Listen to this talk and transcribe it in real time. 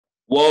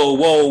Whoa,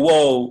 whoa,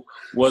 whoa.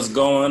 What's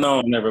going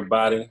on,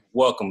 everybody?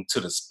 Welcome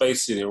to the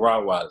Space City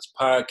Rottweilers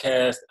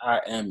podcast. I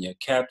am your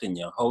captain,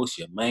 your host,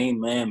 your main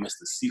man,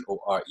 Mr.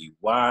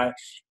 Corey.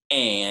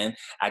 And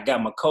I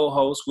got my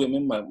co-host with me,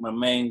 my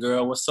main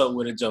girl. What's up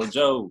with it,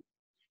 JoJo?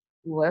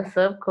 What's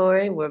up,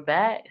 Corey? We're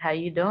back. How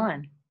you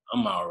doing?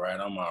 I'm all right.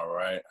 How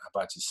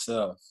about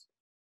yourself?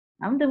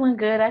 I'm doing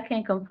good. I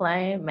can't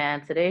complain,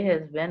 man. Today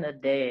has been a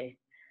day.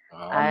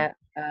 Um,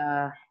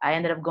 I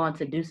ended up going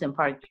to Dewson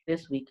Park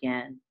this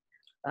weekend,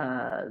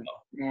 uh,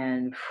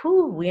 and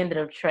we ended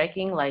up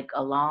trekking like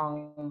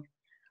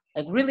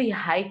really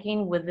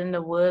hiking within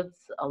the woods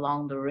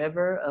along the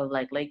river of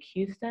like Lake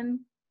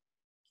Houston.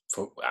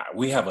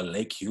 we have a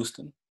Lake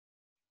Houston.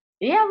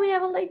 Yeah, we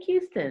have a Lake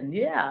Houston.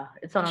 Yeah,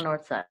 it's on the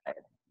north side.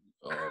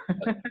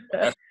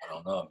 I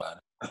don't know about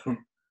it.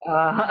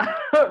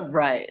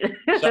 Right.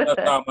 Shout out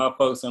to all my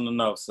folks on the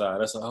north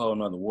side. That's a whole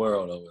nother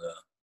world over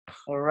there.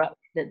 All right.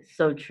 That's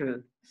so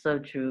true. So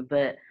true.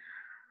 But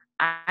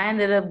I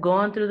ended up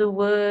going through the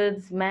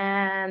woods,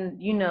 man.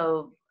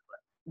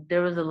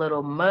 There was a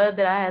little mud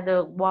that I had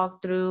to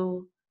walk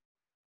through,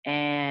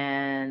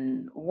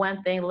 and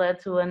one thing led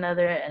to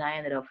another, and I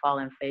ended up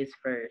falling face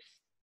first.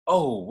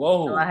 Oh,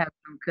 So I whoa. have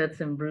some cuts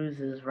and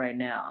bruises right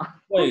now.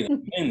 Wait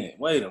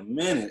a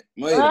minute.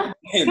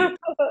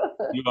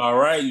 You all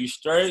right? You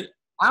straight?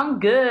 I'm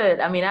good.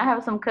 I mean, I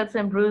have some cuts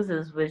and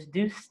bruises, which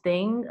do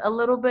sting a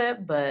little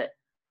bit, but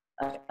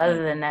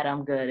other than that,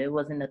 I'm good. It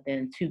wasn't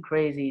nothing too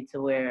crazy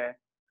to where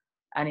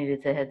I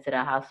needed to head to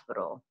the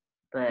hospital.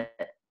 But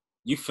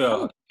You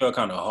felt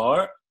kind of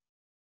hard?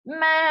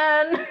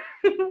 man,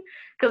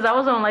 because I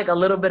was on like a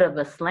little bit of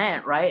a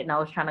slant, right? And I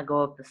was trying to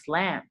go up the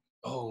slant.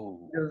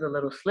 Oh, It was a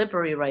little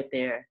slippery right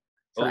there.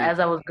 So oh, as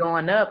I was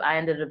going up, I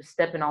ended up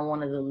stepping on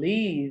one of the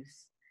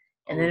leaves,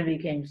 and then oh, it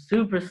became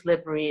super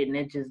slippery, and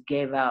it just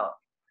gave out.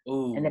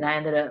 And then oh. I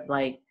ended up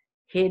like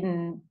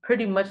hitting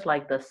pretty much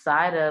like the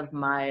side of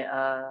my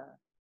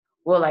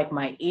like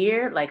my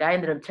ear. Like I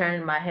ended up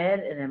turning my head,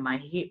 and then my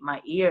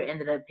ear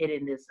ended up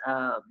hitting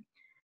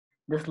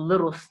this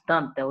little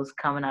stump that was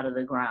coming out of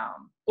the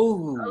ground. I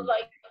was Ooh.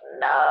 like,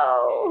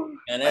 no,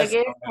 And like that's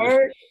it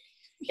hurt.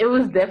 It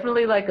was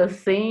definitely like a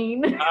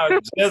scene. I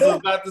was just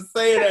about to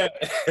say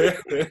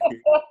that.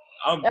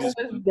 I'm That just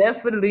was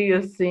definitely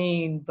a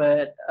scene,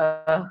 but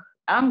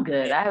I'm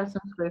good. I have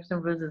some scrapes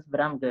and bruises,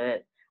 but I'm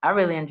good. I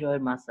really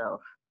enjoyed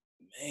myself.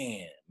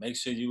 man. Make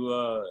sure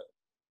you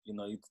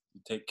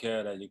take care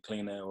of that. You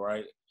clean that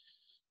right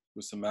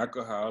with some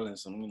alcohol and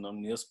some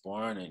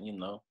Neosporin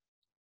and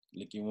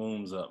lick your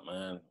wounds up,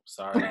 man.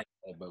 Sorry to hear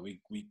that, but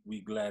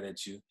we glad that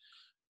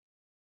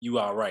you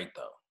all right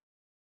though.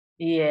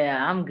 Yeah,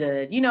 I'm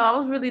good. I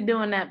was really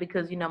doing that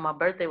because my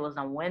birthday was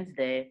on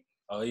Wednesday.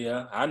 Oh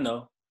yeah, I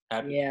know.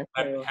 Happy Yeah,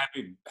 happy so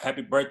happy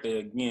happy birthday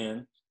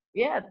again.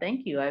 yeah,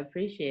 thank you. I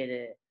appreciate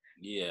it.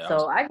 Yeah,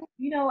 So I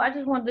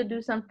just wanted to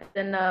do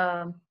something,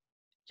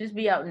 just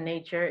be out in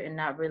nature and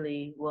not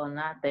really, well,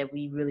 not that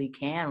we really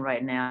can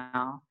right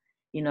now,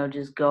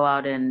 just go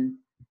out and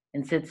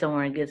sit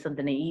somewhere and get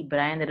something to eat. But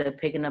I ended up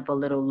picking up a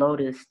little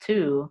lotus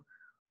too,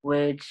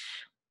 which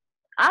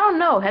I don't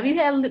know. Have you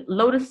had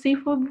lotus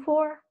seafood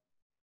before?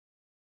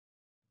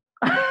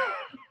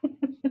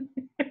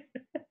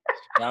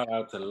 shout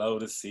out to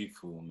Lotus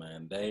Seafood,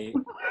 man.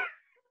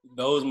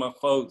 Those my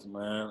folks,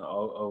 man.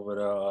 Over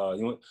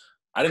there.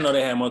 I didn't know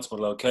they had multiple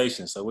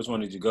locations. So which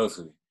one did you go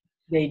to?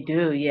 They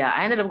do, yeah.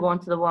 I ended up going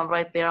to the one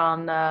right there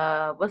on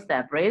what's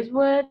that,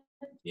 Braeswood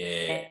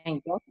Yeah,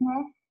 and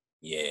Gosnell?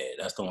 yeah,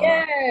 that's the one.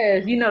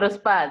 Yes, you know the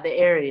spot, the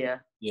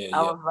area. Yeah,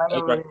 I yeah. was right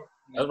That's over right. there.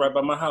 That's right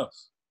by my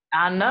house.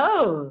 I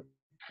know.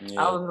 I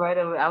Yeah. was right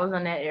over. I was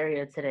in that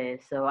area today,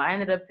 so I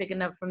ended up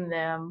picking up from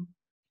them.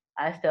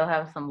 I still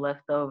have some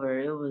left over.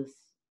 It was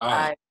Oh,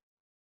 I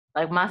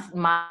like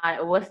my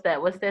what's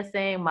that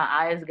saying? My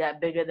eyes got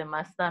bigger than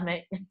my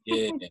stomach.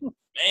 yeah,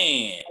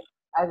 man,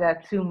 I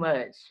got too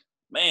much.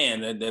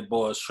 man. That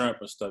boiled shrimp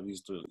and stuff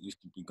used to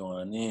be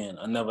going in.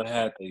 I never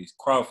had these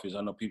crawfish.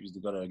 I know people used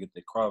to go there to get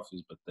their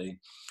crawfish, but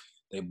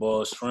they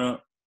boiled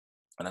shrimp,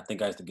 and I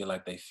think I used to get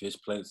like they fish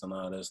plates and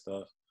all that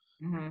stuff.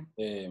 Hmm.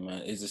 Yeah,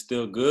 man. Is it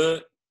still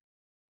good?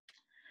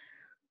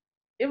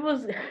 It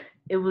was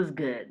it was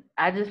good.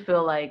 I just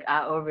feel like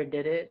I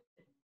overdid it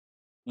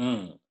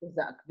Mm.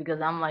 because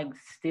I'm like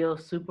still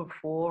super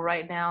full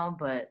right now,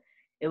 but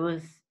it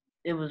was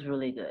it was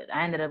really good.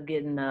 I ended up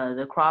getting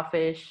the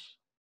crawfish,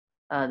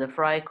 the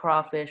fried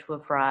crawfish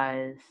with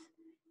fries,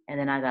 and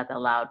then I got the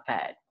loud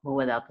pack, but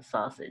without the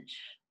sausage.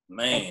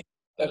 Man,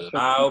 the Extra.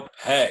 loud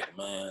pack,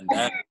 man.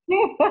 That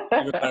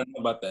everybody know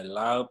about that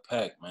loud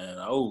pack, man.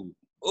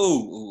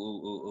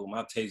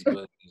 My taste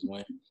buds just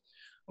went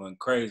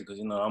crazy because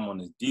I'm on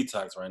this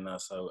detox right now,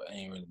 so I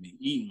ain't really been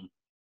eating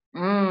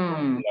food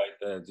Mm. like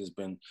that. Just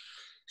been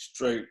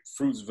straight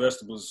fruits,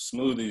 vegetables,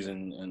 smoothies,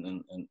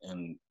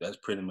 and that's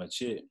pretty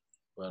much it.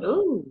 But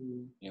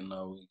Ooh.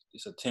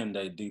 it's a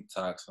 10-day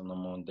detox, and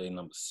I'm on day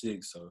number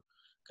 6, so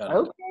got a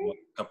Okay.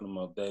 couple of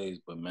more days.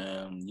 But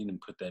man, you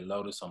didn't put that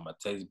lotus on my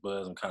taste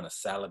buds. I'm kind of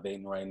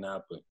salivating right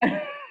now, but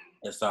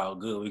It's all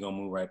good. We're gonna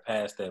move right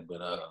past that,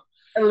 but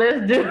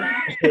Let's do it.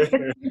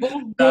 Let's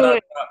shout do out,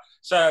 it.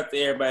 shout out to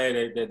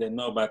everybody that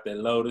know about that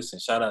Lotus,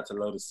 and shout out to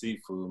Lotus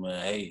Seafood,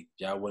 man. Hey, if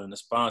y'all willing to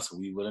sponsor,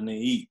 we willing to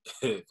eat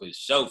for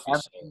sure, for sure.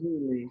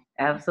 Absolutely.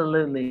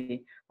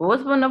 Absolutely. But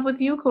what's been up with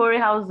you, Corey?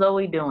 How's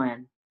Zoe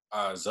doing?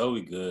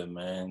 Zoe, good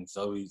man.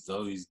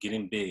 Zoe's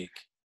getting big.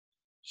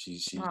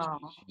 Oh.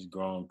 She's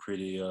growing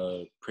pretty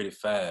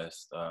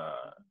fast.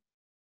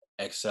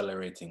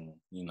 Accelerating.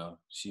 You know,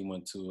 she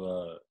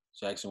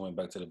actually went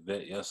back to the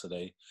vet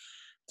yesterday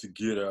to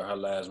get her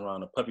last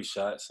round of puppy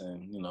shots,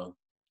 and you know,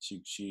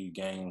 she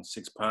gained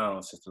 6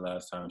 pounds since the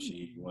last time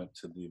she went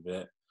to the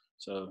vet.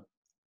 So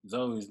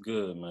Zoe's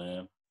good,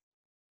 man.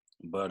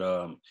 But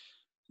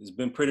it's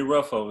been pretty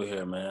rough over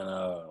here, man.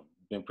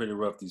 Been pretty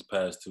rough these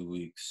past 2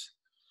 weeks.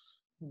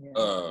 Yeah.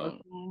 What's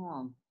Um, going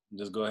on?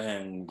 just go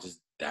ahead and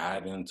just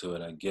dive into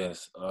it, I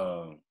guess.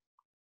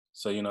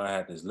 So you know, I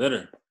had this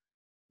litter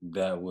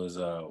that was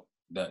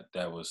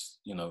that was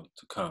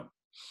to come.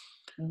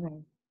 Mm-hmm.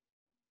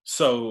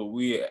 So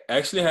we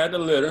actually had the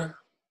litter,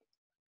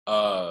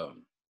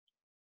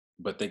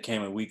 but they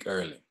came a week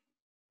early,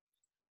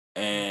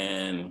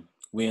 and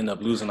we ended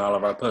up losing all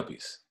of our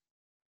puppies.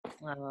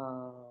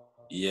 Oh,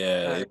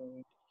 Yeah, sorry.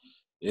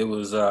 it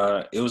was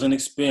an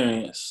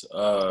experience.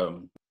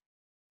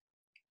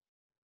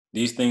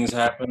 These things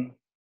happen.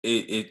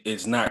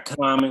 It's not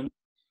common.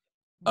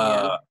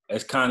 Yeah.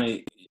 It's kind of,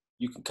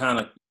 you can kind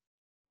of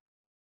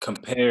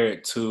compare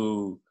it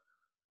to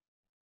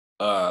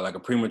like a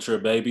premature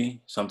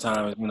baby.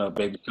 Sometimes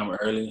babies come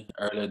earlier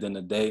than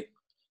the date,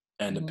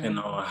 and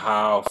depending Mm-hmm. on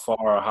how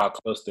far or how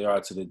close they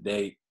are to the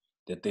date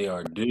that they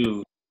are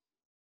due,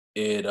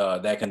 it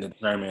that can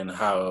determine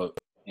how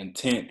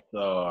intense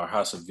or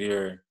how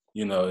severe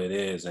it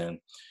is. And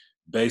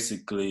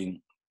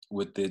basically,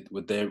 with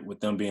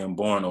them being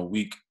born a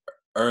week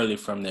early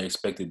from their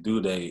expected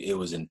due date, it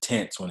was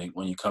intense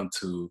when you come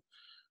to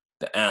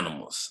the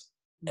animals.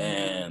 Mm-hmm.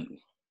 And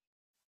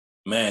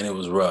man, it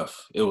was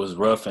rough. It was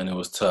rough and it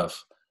was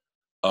tough.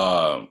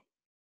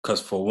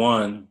 Because for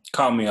one,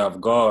 caught me off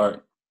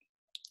guard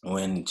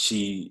when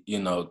she,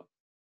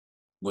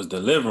 was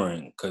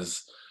delivering.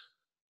 Because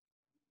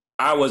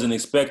I wasn't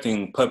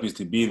expecting puppies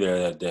to be there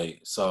that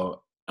day.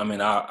 So I mean,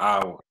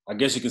 I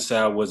guess you could say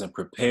I wasn't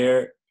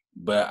prepared,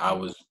 but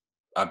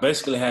I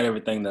basically had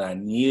everything that I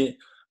needed,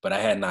 but I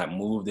had not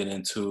moved it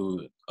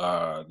into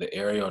the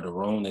area or the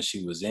room that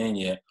she was in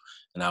yet,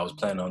 and I was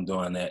planning on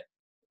doing that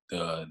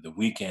the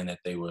weekend that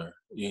they were,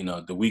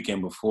 the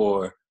weekend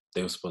before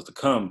they were supposed to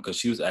come, because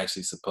she was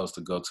actually supposed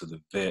to go to the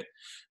vet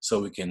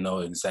so we can know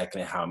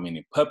exactly how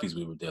many puppies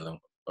we were dealing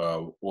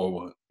or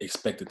were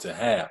expected to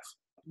have.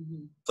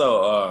 Mm-hmm.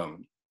 So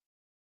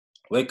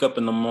wake up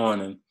in the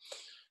morning,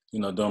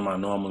 doing my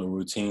normal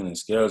routine and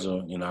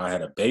schedule. I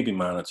had a baby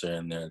monitor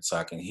in there so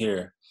I can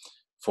hear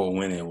for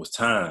when it was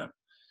time.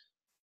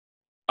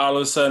 All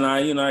of a sudden,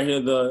 I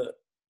hear the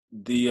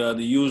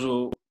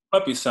usual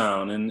puppy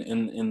sound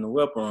in the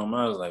whelp room.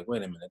 I was like,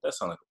 wait a minute, that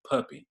sounds like a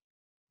puppy.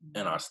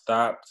 And I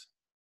stopped,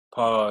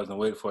 paused, and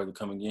waited for it to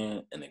come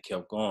again, and it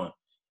kept going.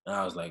 And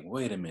I was like,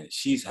 wait a minute,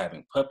 she's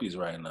having puppies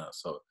right now.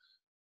 So,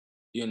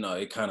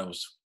 it kind of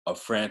was a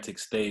frantic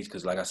stage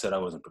because, like I said, I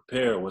wasn't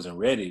prepared, wasn't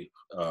ready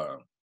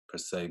per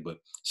se. But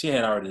she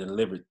had already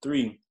delivered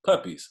 3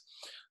 puppies,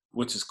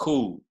 which is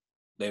cool.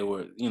 They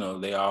were,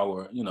 they all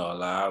were,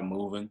 alive,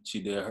 moving. She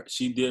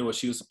did what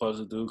she was supposed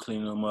to do,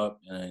 cleaning them up,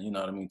 and you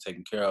know what I mean,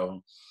 taking care of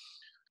them.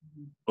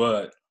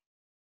 But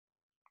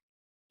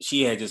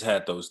she had just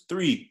had those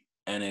 3,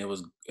 and it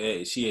was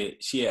she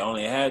had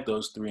only had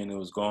those 3, and it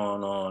was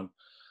going on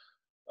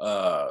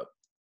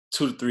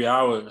 2 to 3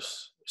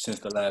 hours since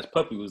the last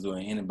puppy was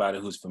doing. Anybody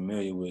who's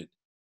familiar with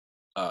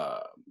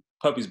uh,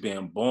 puppies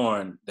being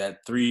born, that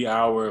 3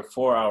 hour,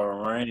 4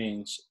 hour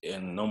range,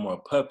 and no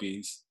more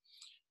puppies,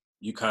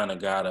 you kind of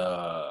got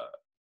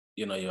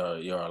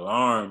your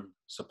alarm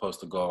supposed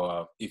to go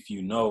off if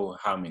you know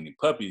how many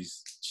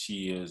puppies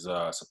she is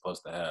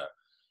supposed to have.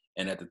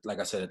 And like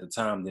I said, at the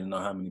time, didn't know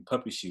how many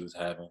puppies she was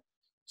having.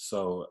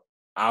 So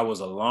I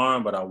was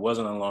alarmed, but I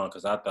wasn't alarmed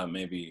because I thought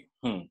maybe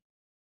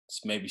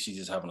she's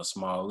just having a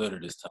small litter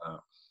this time.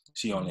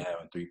 She only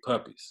having 3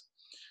 puppies.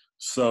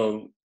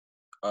 So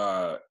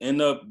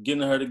end up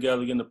getting her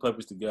together, getting the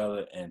puppies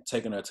together, and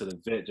taking her to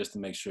the vet just to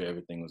make sure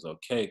everything was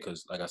okay.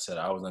 Because, like I said,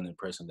 I was under the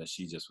impression that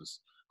she just was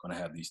going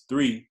to have these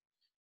 3.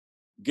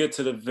 Get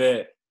to the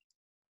vet,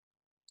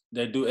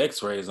 they do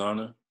X-rays on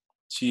her.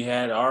 She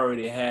had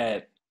already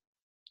had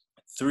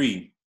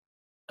 3,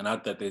 and I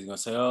thought they was gonna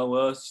say, "Oh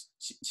well,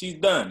 she's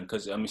done,"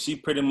 because I mean, she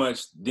pretty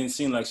much didn't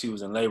seem like she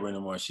was in labor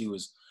anymore. She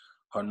was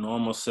her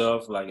normal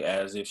self, like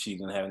as if she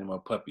didn't have any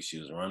more puppies. She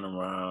was running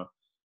around,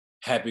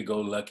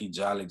 happy-go-lucky,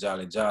 jolly,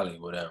 jolly, jolly,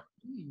 whatever.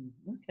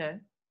 Okay.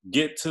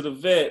 Get to the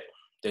vet,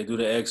 they do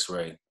the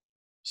X-ray.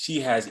 She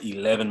has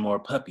 11 more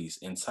puppies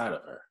inside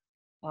of her.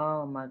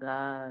 Oh my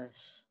gosh.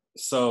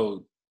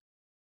 So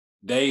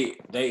they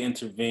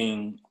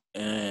intervene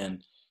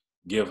and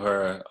give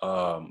her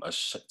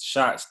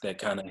shots that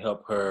kind of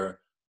help her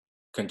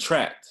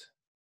contract.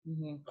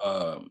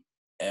 Mm-hmm.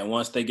 And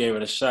once they gave her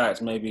the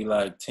shots, maybe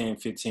like 10,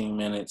 15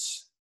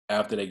 minutes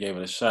after they gave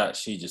her the shot,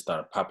 she just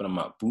started popping them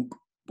out. Boop,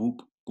 boop,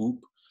 boop.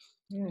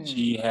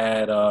 She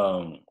had,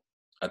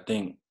 I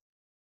think,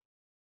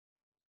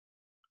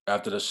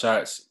 after the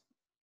shots,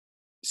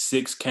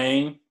 6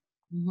 came,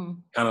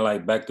 kind of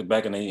like back to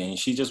back, and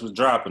she just was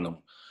dropping them.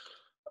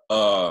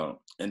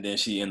 And then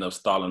she ended up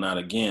stalling out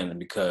again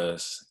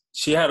because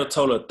she had a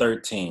total of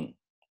 13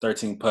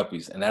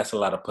 puppies, and that's a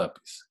lot of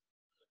puppies.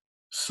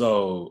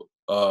 So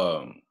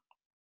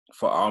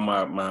for all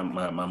my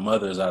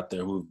mothers out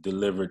there who've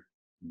delivered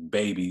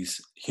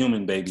babies,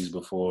 human babies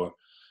before,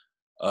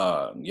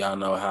 y'all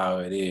know how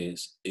it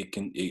is. It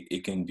can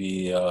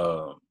be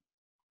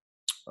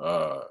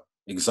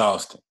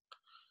exhausting.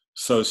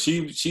 So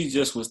she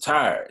just was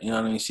tired. You know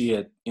what I mean? She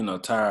had,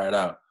 tired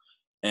out.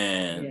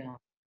 And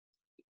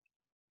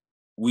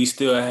we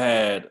still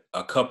had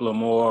a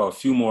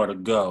few more to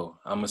go.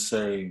 I'm going to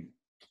say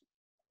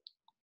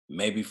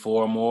maybe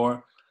 4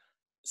 more.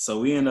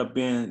 So we ended up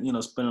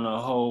spending a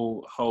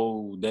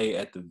whole day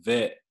at the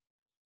vet.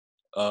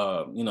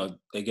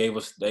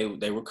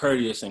 They were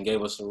courteous and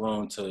gave us a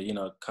room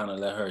to, kind of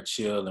let her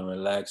chill and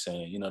relax.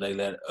 And, they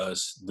let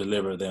us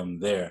deliver them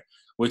there,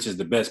 which is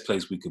the best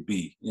place we could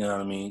be, you know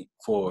what I mean,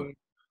 for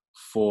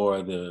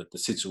the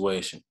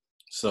situation.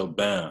 So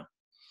bam,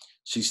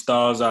 she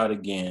stalls out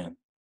again.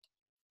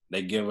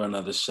 They give her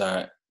another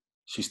shot.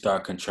 She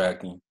starts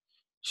contracting.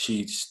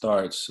 She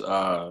starts,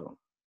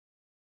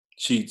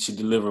 she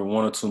delivered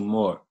 1 or 2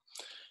 more.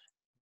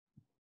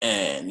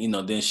 And,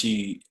 then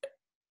she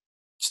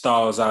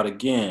stalls out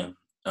again.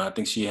 I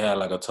think she had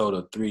like a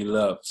total of 3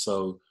 left.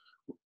 So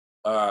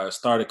I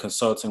started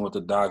consulting with the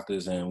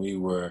doctors, and we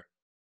were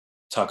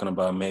talking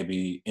about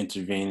maybe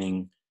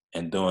intervening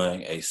and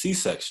doing a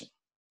C-section.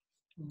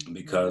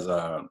 Because,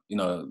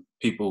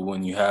 people,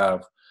 when you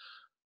have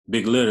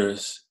big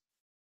litters,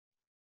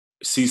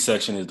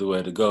 C-section is the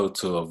way to go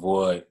to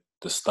avoid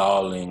the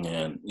stalling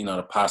and,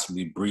 the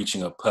possibly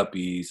breaching of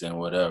puppies and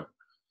whatever.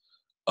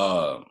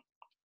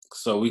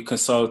 So we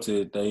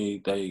consulted. They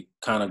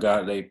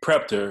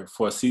prepped her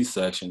for a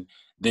C-section.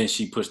 Then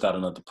she pushed out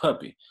another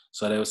puppy.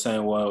 So they were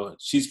saying, well,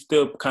 she's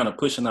still kind of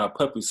pushing out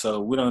puppies,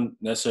 so we don't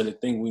necessarily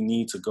think we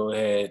need to go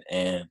ahead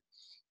and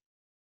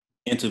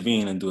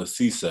intervene and do a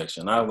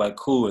C-section. I was like,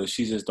 cool, if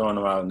she's just throwing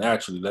them out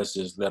naturally, let's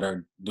just let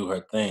her do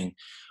her thing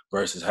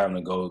versus having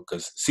to go,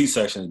 because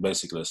C-section is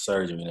basically a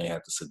surgery and they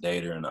have to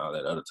sedate her and all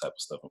that other type of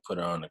stuff and put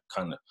her on a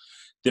kind of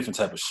different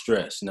type of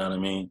stress, you know what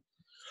I mean?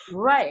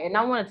 Right. And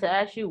I wanted to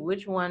ask you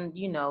which one,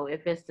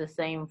 if it's the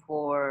same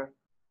for,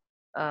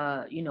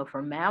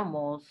 for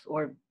mammals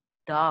or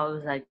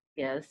dogs, I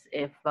guess,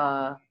 if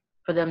for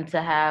them to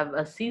have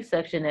a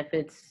C-section, if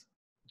it's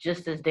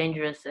just as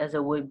dangerous as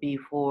it would be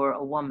for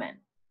a woman.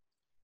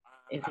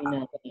 If you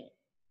know that.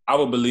 I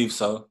would believe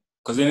so.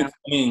 Because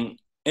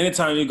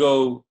anytime you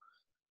go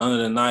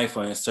under the knife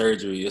or in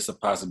surgery, it's a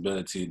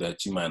possibility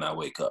that you might not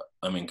wake up.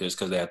 I mean, because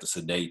they have to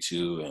sedate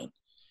you, and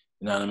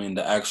you know what I mean?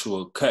 The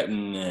actual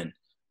cutting and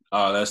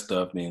all that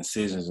stuff, the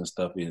incisions and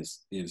stuff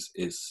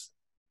is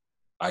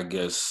I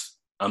guess,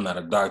 I'm not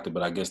a doctor,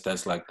 but I guess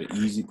that's like the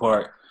easy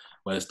part,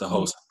 but it's the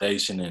whole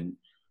sedation and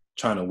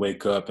trying to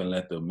wake up and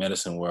let the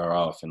medicine wear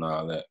off and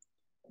all that.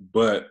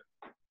 But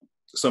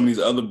some of these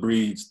other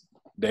breeds,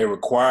 they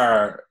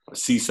require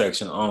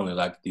C-section only,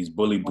 like these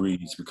bully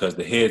breeds, because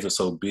the heads are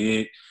so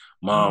big,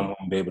 mom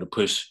won't be able to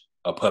push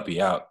a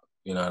puppy out.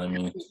 You know what I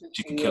mean?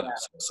 She can kill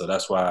herself. So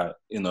that's why,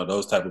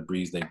 those type of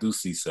breeds, they do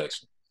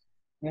C-section.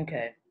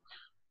 Okay.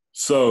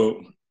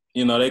 So,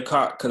 they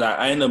caught, because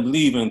I ended up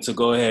leaving to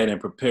go ahead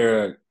and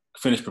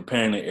finish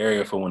preparing the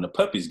area for when the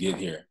puppies get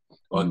here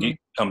or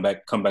come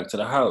back to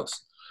the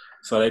house.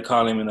 So they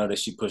called him, that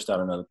she pushed out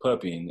another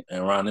puppy. And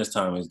around this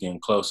time, it's getting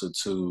closer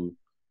to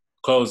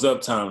close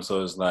up time.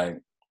 So it's like,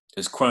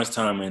 it's crunch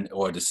time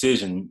or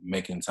decision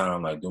making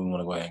time. Like, do we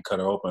want to go ahead and cut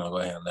her open or go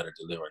ahead and let her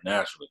deliver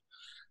naturally?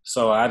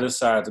 So I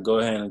decided to go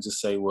ahead and just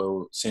say,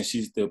 well, since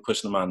she's still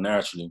pushing them out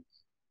naturally,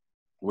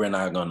 we're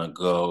not going to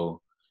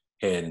go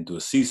ahead and do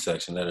a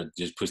C-section. Let her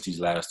just push these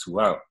last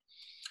 2 out.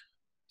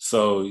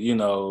 So,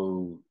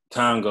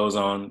 time goes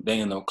on.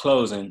 They end up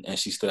closing, and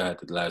she still had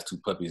the last 2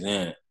 puppies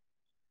in.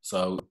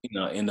 So,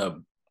 end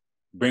up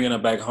bringing her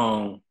back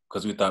home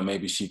because we thought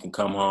maybe she can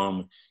come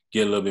home,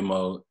 get a little bit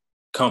more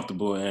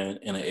comfortable in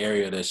an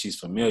area that she's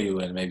familiar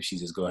with, and maybe she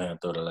just go ahead and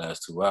throw the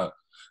last 2 out.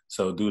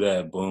 So do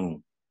that,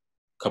 boom.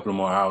 A couple of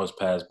more hours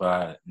pass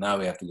by. Now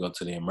we have to go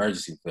to the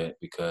emergency vet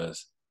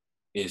because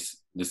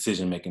it's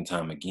decision-making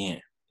time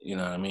again. You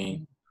know what I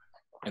mean?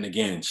 And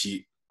again,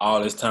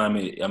 all this time,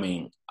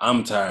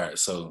 I'm tired,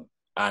 so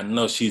I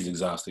know she's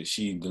exhausted.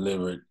 She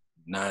delivered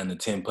 9 to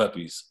 10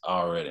 puppies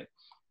already.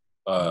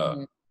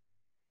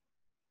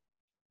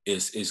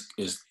 It's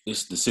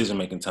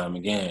decision-making time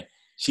again.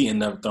 She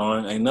ended up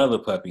throwing another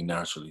puppy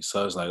naturally.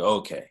 So it's like,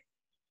 okay,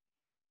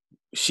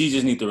 she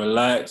just need to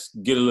relax,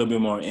 get a little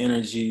bit more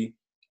energy,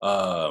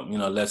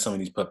 let some of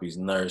these puppies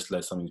nurse,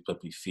 let some of these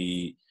puppies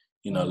feed,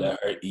 let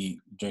her eat,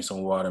 drink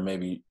some water,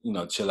 maybe,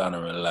 chill out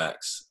and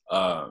relax.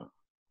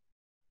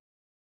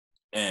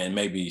 and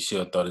maybe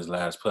she'll throw this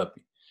last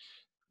puppy.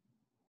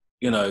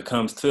 It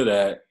comes to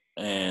that,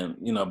 and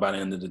by the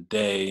end of the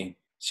day,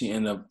 she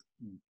ended up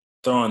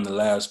throwing the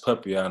last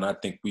puppy out, and I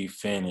think we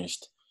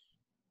finished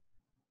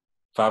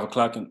 5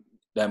 o'clock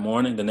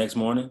the next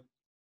morning,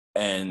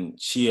 and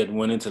she had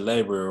went into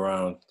labor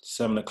around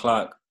 7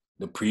 o'clock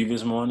the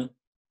previous morning.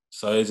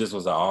 So it just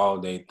was an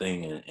all-day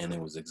thing, and it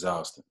was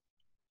exhausting.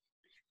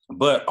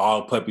 But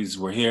all puppies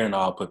were here, and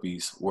all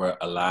puppies were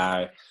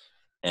alive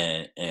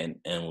and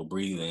were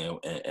breathing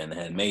and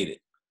had made it.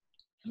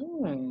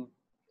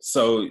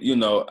 So,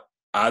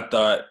 I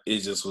thought it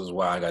just was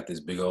why I got this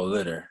big old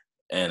litter.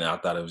 And I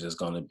thought it was just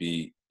going to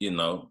be,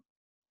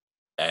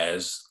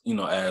 as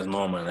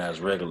normal and as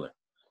regular,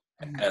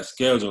 as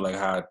scheduled, like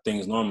how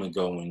things normally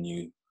go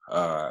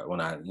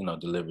when I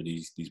deliver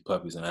these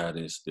puppies and have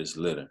this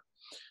litter.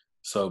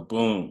 So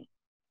boom,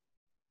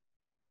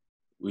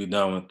 we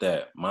done with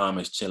that. Mom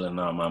is chilling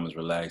out. Mom is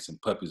relaxing.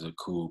 Puppies are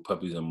cool.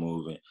 Puppies are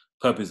moving.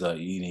 Puppies are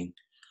eating.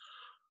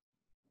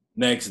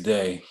 Next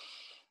day,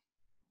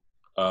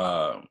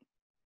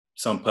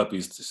 some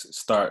puppies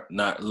start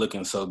not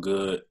looking so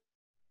good,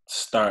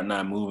 start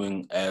not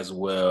moving as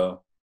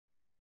well,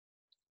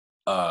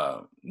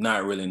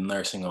 not really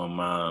nursing on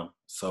mom.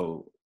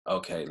 So,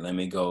 okay, let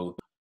me go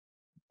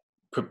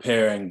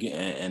prepare and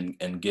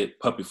get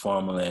puppy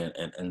formula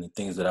and the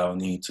things that I'll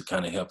need to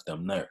kind of help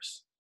them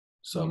nurse.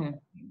 So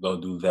go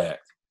do that.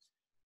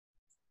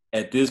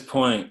 At this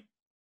point,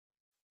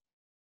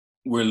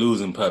 we're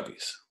losing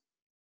puppies.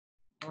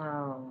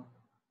 Wow.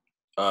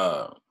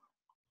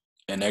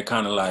 And they're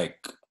kind of like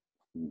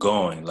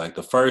going, like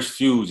the first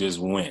few just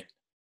went.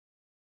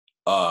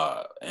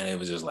 And it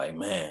was just like,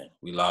 man,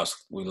 we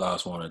lost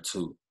one or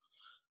two.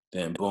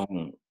 Then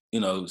boom,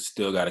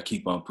 still got to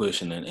keep on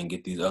pushing and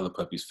get these other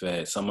puppies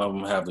fed. Some of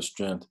them have the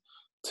strength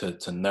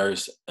to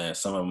nurse, and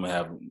some of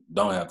them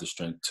don't have the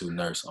strength to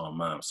nurse on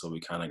mom. So we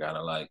kind of got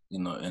to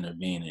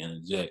intervene and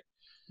interject.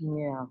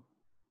 Yeah.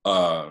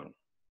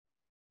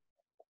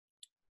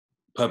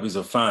 Puppies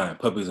are fine.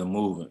 Puppies are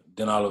moving.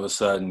 Then all of a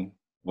sudden,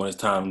 when it's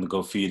time to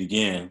go feed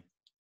again,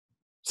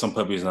 some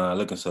puppies are not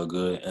looking so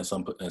good, and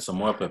some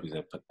more puppies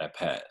have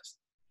passed.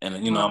 And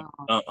I'm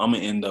gonna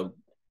end up.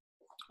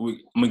 I'm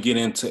gonna get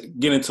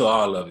into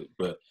all of it,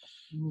 but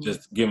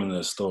just giving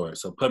the story.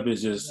 So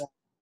puppies just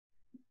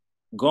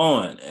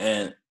going,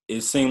 and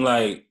it seemed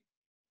like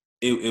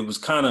it was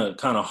kind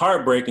of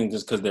heartbreaking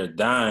just because they're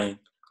dying,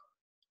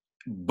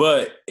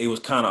 but it was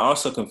kind of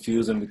also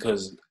confusing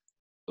because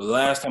the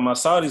last time I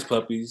saw these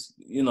puppies,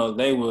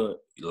 they were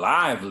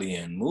lively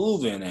and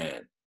moving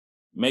and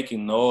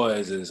making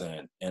noises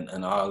and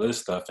all this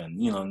stuff and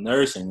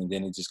nursing, and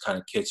then it just kind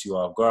of catch you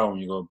off guard when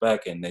you go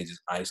back and they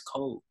just ice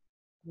cold.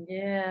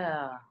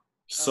 Yeah.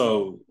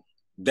 So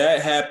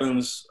that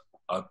happens,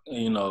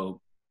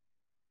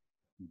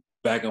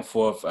 back and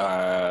forth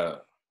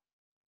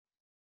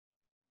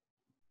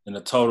in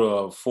a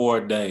total of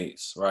 4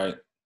 days, right?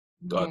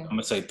 I'm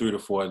gonna say 3 to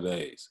 4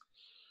 days.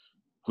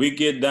 We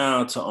get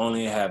down to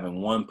only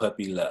having one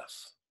puppy left.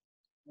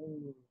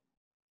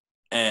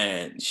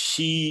 And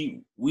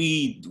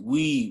we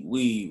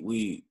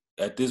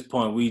at this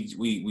point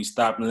we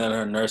stopped letting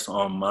her nurse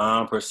on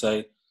mom per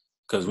se,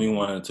 because we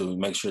wanted to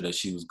make sure that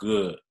she was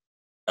good.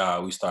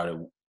 We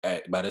started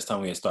by this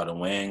time we had started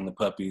weighing the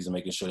puppies and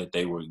making sure that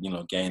they were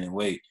gaining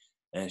weight.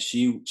 And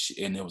she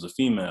and it was a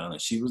female,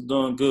 and she was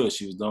doing good.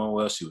 She was doing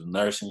well. She was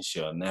nursing.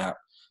 She'll nap.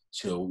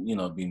 She'll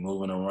be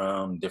moving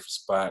around different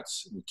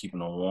spots, keeping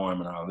them warm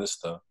and all this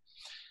stuff.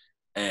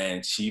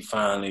 And she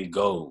finally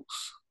goes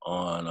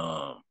on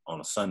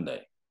a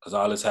Sunday, because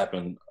all this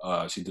happened.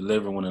 She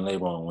delivered, went in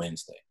labor on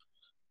Wednesday.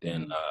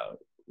 Then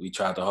we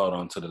tried to hold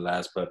on to the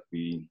last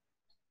puppy,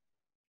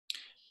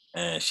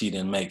 and she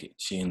didn't make it.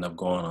 She ended up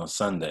going on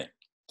Sunday.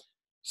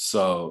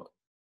 So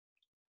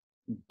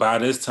by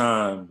this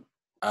time,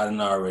 I had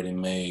already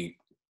made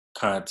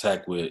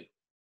contact with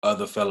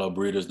other fellow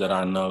breeders that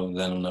I know,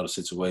 let them know the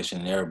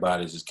situation, and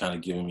everybody's just kind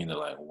of giving me the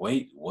like,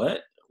 wait,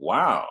 what?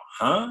 Wow,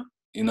 huh?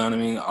 You know what I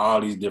mean? All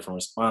these different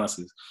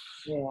responses.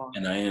 Yeah.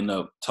 And I end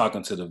up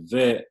talking to the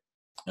vet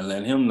and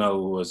letting him know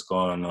what's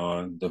going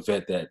on, the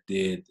vet that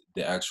did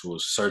the actual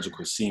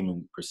surgical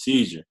semen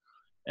procedure.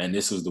 And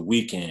this was the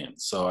weekend.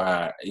 So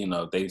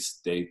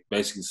they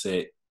basically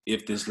said,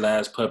 if this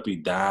last puppy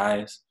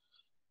dies,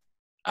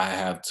 I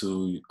have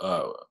to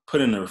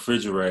put it in the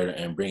refrigerator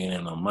and bring it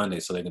in on Monday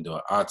so they can do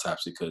an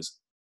autopsy, because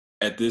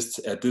at this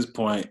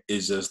point,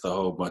 it's just a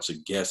whole bunch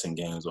of guessing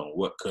games on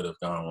what could have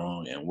gone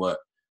wrong and what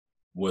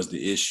was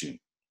the issue.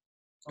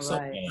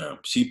 Right. So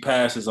she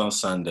passes on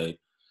Sunday.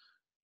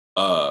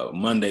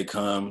 Monday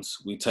comes,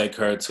 we take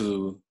her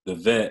to the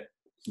vet,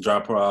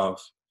 drop her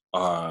off.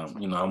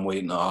 I'm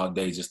waiting all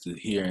day just to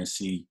hear and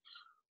see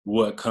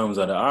what comes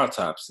of the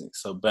autopsy.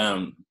 So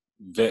bam,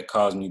 vet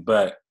calls me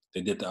back.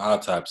 They did the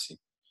autopsy.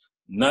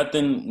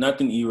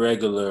 Nothing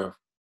irregular as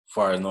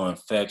far as no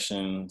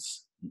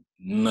infections,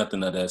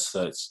 nothing of that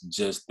such.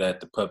 Just that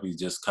the puppy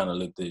just kind of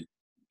looked at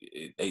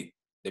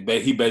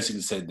he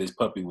basically said this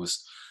puppy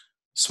was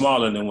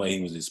smaller than what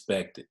he was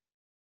expecting.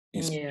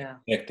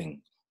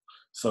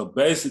 So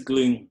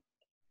basically,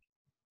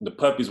 the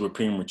puppies were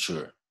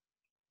premature.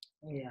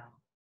 Yeah.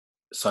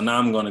 So now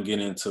I'm gonna get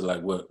into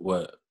like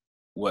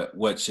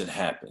what should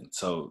happen.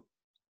 So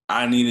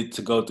I needed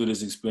to go through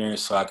this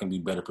experience so I can be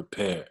better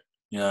prepared.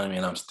 You know what I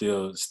mean? I'm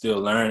still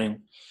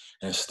learning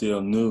and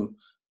still new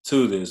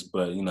to this,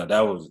 but you know,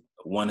 that was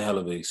one hell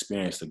of an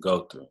experience to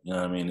go through. You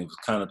know what I mean? It was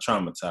kind of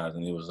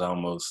traumatizing. It was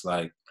almost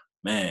like,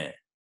 man,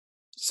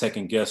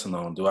 second guessing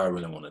on, do I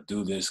really want to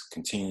do this,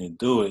 continue to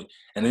do it?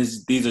 And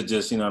these are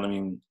just, you know what I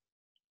mean,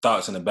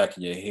 thoughts in the back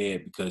of your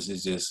head, because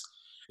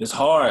it's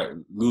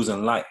hard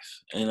losing life.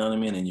 You know what I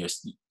mean? And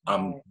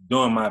I'm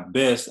doing my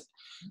best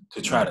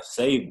to try to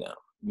save them.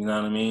 You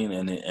know what I mean?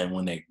 And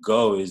when they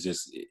go,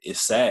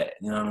 it's sad.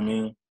 You know what I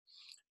mean?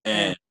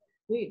 And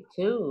quick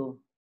too.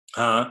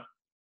 huh?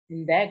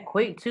 That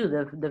quick too.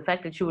 The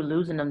fact that you were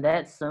losing them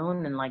that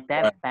soon and like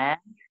that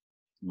fast.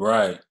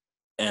 Right.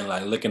 And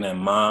like looking at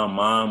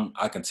mom,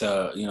 I can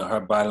tell, you know,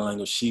 her body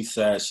language, she's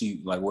sad.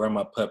 She like, where are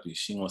my puppies?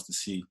 She wants to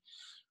see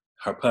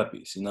her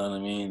puppies, you know what I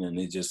mean? And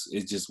it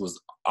just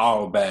was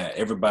all bad.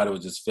 Everybody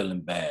was just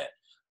feeling bad.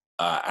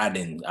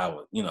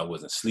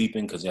 Wasn't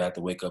sleeping because you had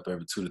to wake up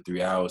every 2 to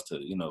 3 hours to,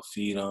 you know,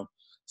 feed them.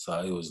 So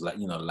it was like,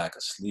 you know, lack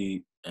of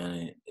sleep,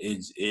 and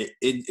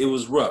it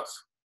was rough.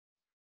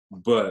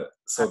 But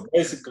so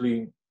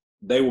basically,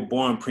 they were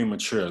born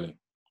prematurely.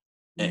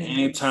 And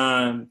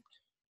anytime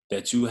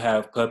that you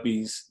have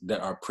puppies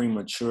that are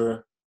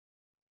premature,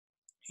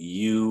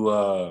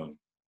 you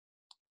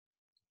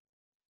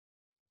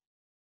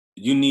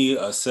you need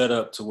a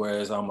setup to where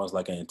it's almost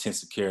like an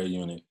intensive care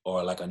unit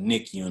or like a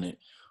NIC unit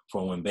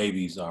for when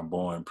babies are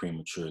born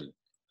prematurely.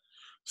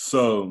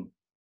 So,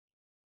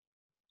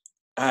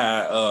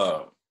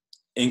 I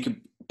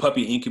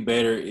puppy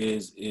incubator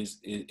is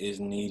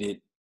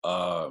needed.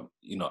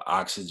 You know,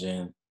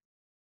 oxygen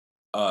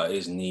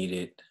is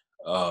needed.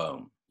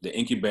 The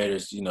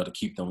incubators, you know, to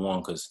keep them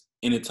warm, because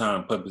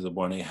anytime puppies are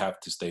born, they have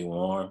to stay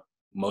warm.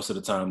 Most of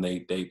the time,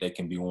 they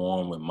can be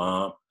warm with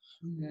mom.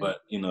 But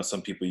you know,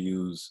 some people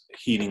use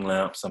heating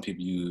lamps, some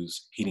people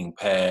use heating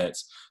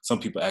pads, some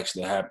people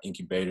actually have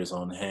incubators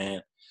on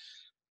hand,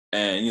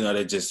 and you know,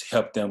 they just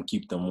help them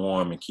keep them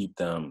warm and keep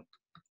them,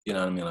 you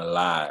know what I mean,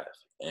 alive.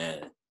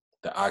 And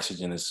the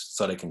oxygen is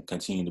so they can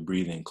continue to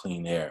breathe in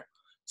clean air.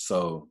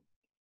 So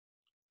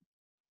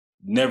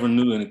never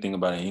knew anything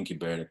about an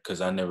incubator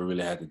because I never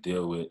really had to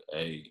deal with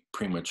a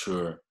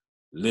premature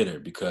litter,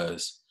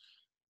 because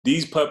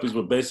these puppies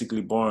were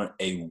basically born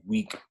a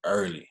week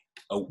early,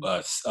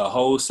 a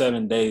whole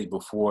 7 days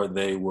before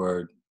they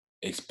were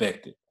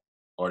expected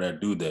or their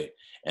due date,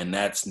 and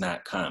that's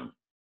not common.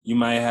 You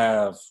might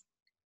have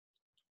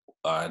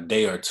a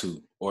day or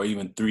two, or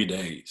even 3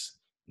 days,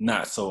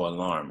 not so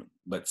alarming.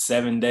 But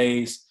 7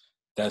 days,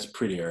 that's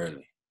pretty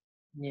early.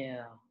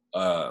 Yeah.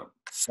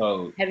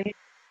 So Have you?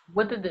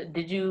 What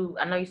did you?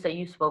 I know you say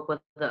you spoke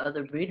with the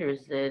other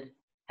breeders.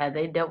 Had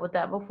they dealt with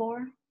that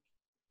before?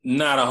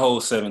 not a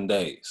whole 7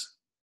 days.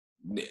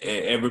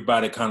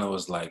 Everybody kind of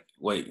was like,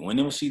 "Wait, when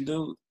did she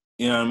do?"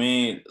 You know what I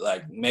mean?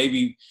 Like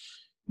maybe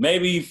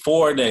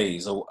 4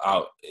 days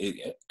out.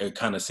 It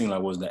kind of seemed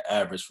like was the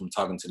average from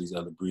talking to these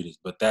other breeders,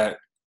 but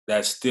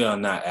that's still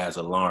not as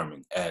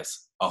alarming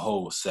as a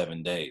whole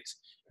 7 days,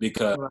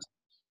 because Right.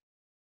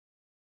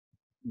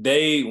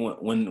 they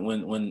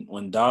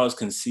when dogs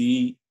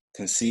conceive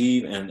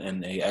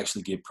and they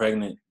actually get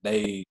pregnant,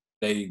 they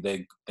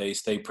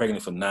stay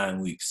pregnant for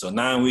 9 weeks. So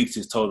 9 weeks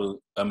is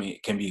total. I mean,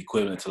 it can be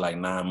equivalent to like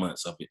 9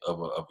 months of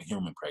a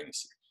human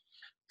pregnancy.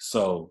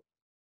 So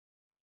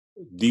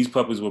these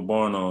puppies were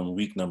born on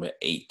week number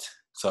 8.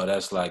 So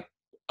that's like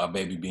a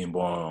baby being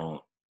born on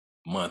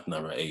month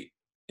number 8.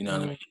 You know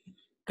what I mean?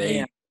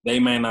 Yeah. They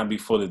may not be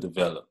fully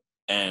developed,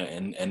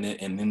 and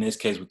in this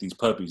case with these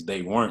puppies,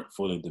 they weren't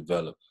fully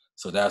developed.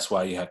 So that's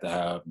why you have to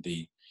have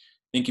the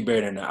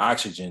incubator and the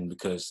oxygen,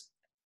 because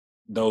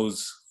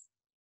those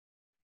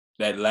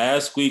that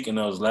last week and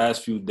those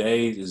last few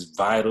days is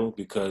vital,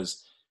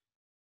 because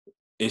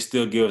it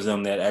still gives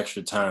them that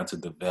extra time to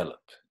develop.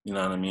 You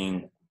know what I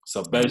mean?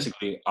 So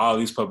basically, all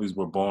these puppies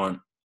were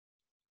born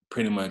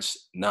pretty much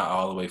not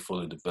all the way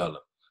fully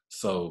developed.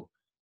 So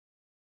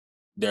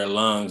their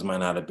lungs might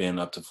not have been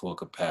up to full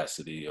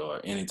capacity, or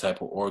any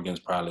type of organs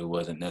probably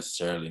wasn't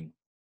necessarily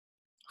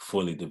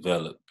fully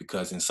developed,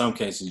 because in some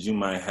cases you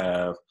might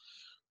have,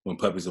 when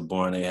puppies are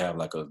born, they have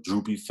like a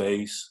droopy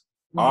face.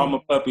 All my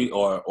puppy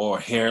or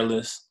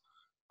hairless.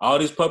 All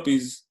these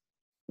puppies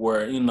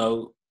were, you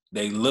know,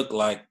 they look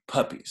like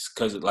puppies,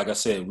 because like I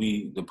said,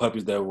 the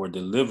puppies that were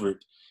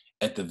delivered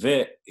at the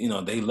vet, you know,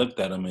 they looked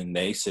at them and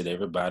they said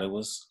everybody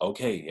was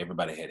okay.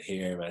 Everybody had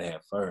hair, everybody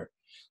had fur.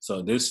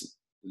 So this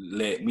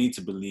led me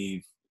to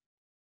believe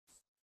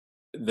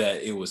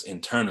that it was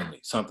internally,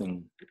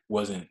 something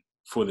wasn't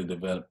fully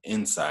developed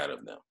inside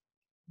of them.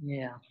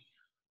 Yeah.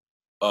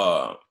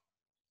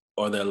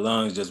 Or their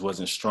lungs just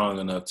wasn't strong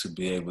enough to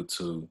be able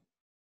to,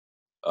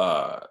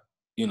 uh,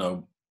 you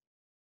know,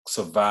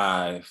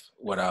 survive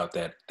without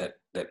that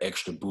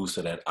extra boost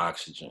of that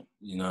oxygen.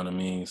 You know what I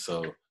mean?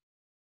 So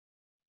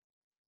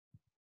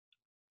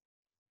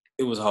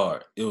it was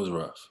hard. It was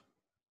rough.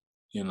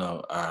 You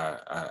know,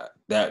 I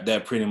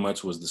that pretty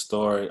much was the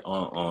story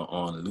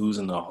on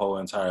losing the whole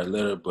entire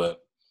litter,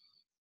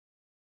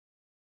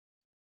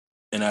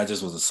 and that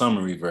just was a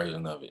summary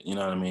version of it. You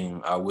know what I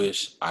mean? I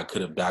wish I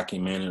could have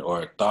documented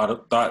or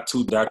thought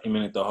to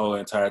document the whole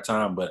entire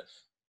time, but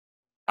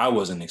I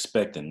wasn't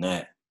expecting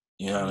that.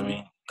 You know what I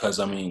mean? Because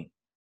I mean,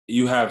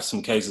 you have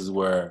some cases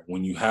where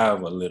when you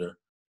have a litter,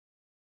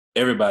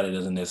 everybody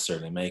doesn't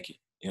necessarily make it.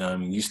 You know what I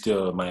mean? You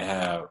still might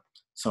have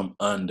some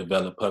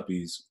undeveloped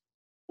puppies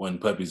when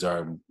puppies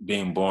are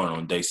being born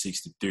on day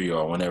 63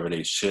 or whenever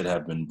they should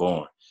have been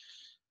born.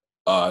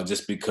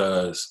 Just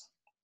because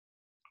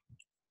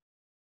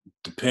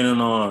depending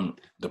on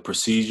the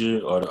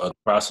procedure or the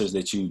process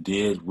that you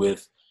did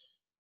with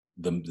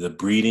the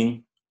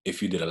breeding,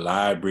 if you did a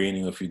live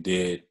breeding, if you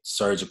did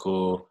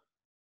surgical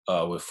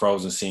with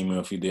frozen semen,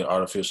 if you did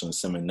artificial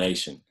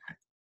insemination,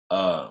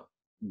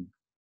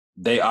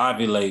 they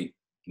ovulate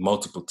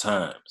multiple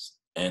times.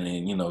 And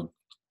then, you know,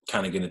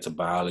 kind of get into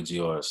biology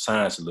or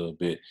science a little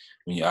bit.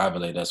 When you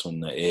ovulate, that's when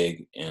the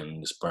egg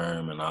and the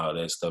sperm and all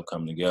that stuff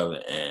come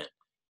together. And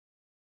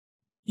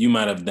you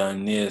might have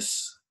done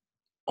this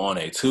on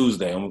a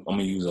Tuesday. I'm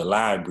gonna use a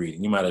live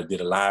breeding. You might have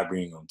did a live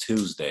breeding on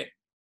Tuesday.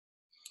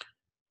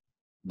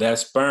 That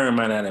sperm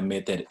might not have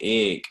met that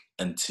egg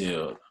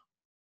until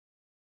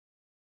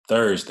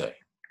Thursday.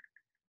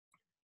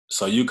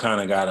 So you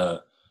kind of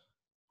gotta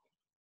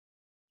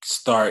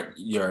start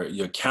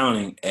your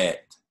counting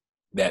at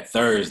that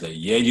Thursday.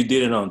 Yeah, you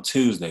did it on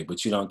Tuesday,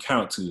 but you don't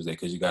count Tuesday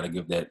because you got to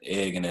give that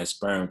egg and that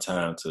sperm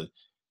time to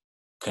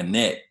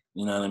connect.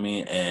 You know what I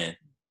mean? And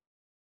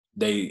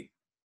they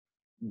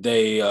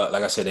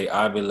like I said, they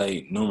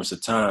ovulate numerous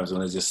of times.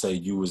 When they just say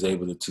you was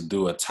able to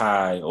do a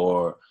tie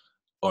or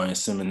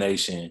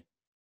insemination,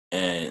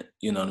 and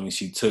you know what I mean,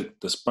 she took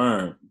the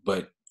sperm,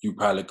 but you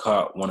probably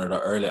caught one of the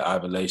early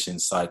ovulation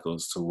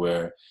cycles to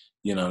where,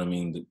 you know what I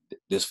mean,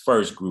 this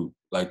first group,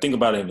 like think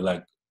about it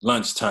like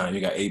lunchtime,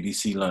 you got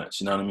ABC lunch,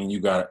 you know what I mean? You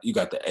got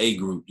the A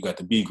group, you got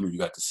the B group, you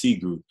got the C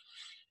group.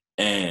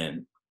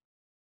 And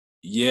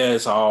yeah,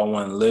 it's all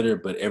one litter,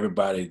 but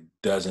everybody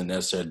doesn't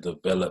necessarily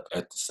develop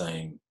at the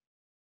same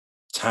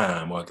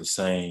time or the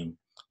same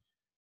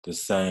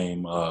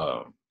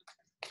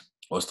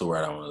what's the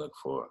word I want to look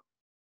for?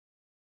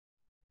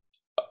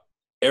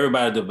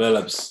 Everybody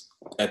develops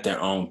at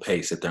their own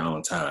pace, at their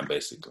own time,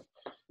 basically.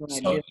 Right,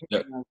 so,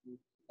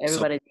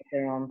 everybody at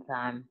their own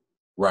time.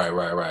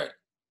 Right.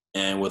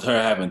 And with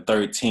her having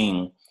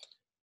 13,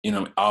 you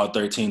know, all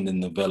 13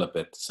 didn't develop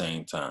at the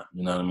same time.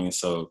 You know what I mean?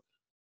 So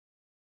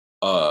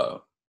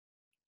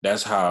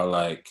that's how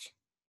like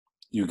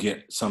you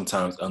get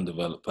sometimes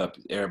undeveloped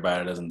puppies.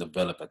 Everybody doesn't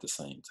develop at the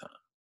same time.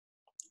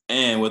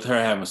 And with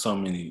her having so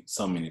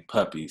many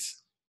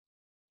puppies,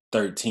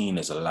 13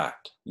 is a lot.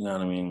 You know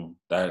what I mean?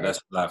 That's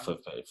a lot for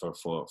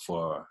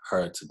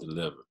her to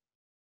deliver.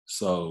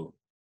 So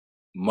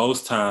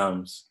most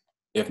times,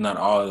 if not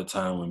all the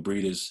time, when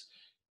breeders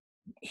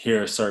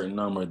hear a certain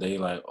number, they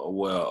like, oh,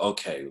 well,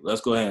 okay,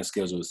 let's go ahead and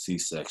schedule a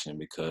C-section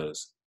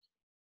because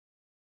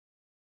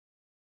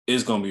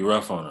it's gonna be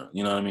rough on her.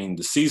 You know what I mean?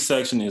 The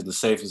C-section is the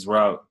safest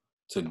route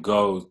to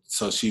go,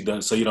 so you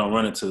don't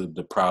run into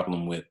the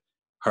problem with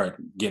her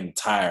getting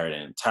tired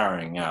and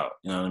tiring out.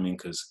 You know what I mean?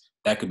 Because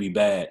that could be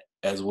bad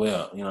as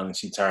well. You know what I mean?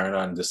 She tired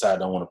out and decide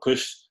don't want to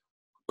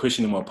push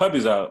any more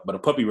puppies out, but a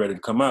puppy ready to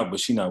come out, but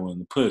she not willing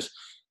to push.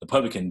 The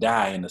puppy can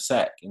die in the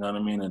sack. You know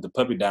what I mean? If the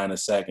puppy die in the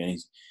sack and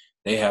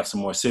they have some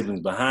more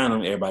siblings behind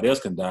them, everybody else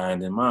can die,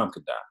 and then mom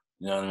could die.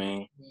 You know what I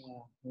mean?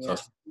 Yeah.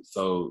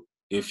 So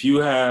if you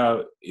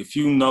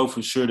know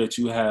for sure that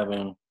you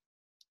having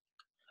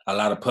a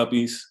lot of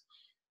puppies,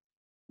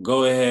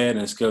 go ahead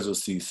and schedule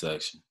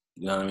C-section.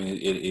 You know what I mean?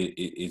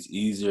 It's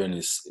easier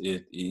and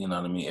you know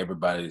what I mean?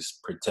 Everybody's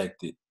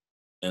protected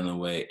in a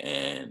way,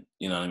 and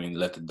you know what I mean?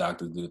 Let the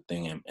doctor do the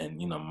thing, and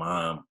you know,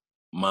 mom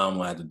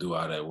will have to do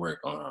all that work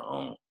on her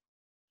own.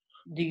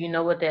 Do you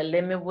know what that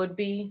limit would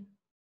be?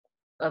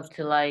 Up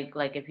to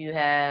like if you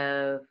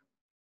have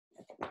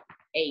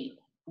 8,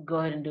 go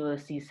ahead and do a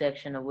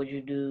C-section, or would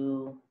you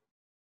do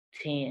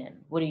 10?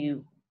 Do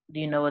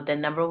you know what that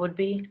number would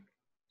be?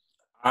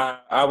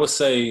 I would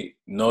say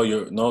know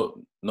your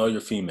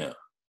female.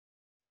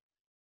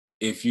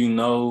 If you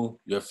know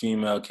your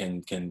female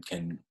can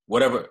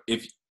whatever,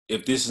 if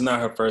this is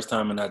not her first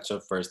time and not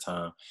your first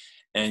time,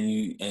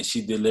 and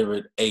she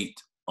delivered 8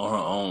 on her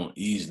own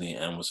easily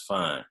and was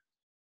fine,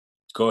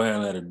 go ahead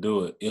and let her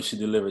do it. If she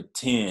delivered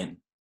 10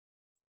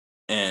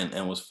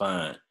 and was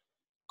fine,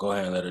 go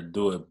ahead and let her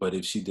do it. But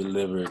if she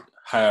delivered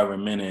however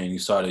many and you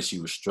saw that she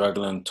was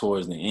struggling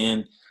towards the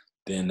end,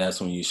 then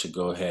that's when you should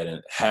go ahead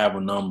and have a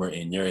number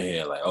in your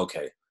head, like,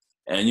 okay.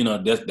 And you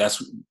know,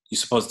 that's you're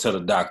supposed to tell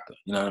the doctor.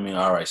 You know what I mean?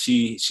 All right,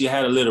 she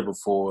had a litter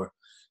before.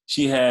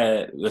 She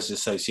had, let's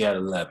just say she had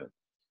 11.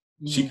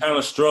 Mm-hmm. She kind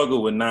of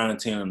struggled with 9,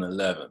 10, and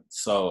 11.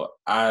 So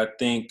I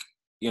think,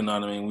 you know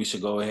what I mean, we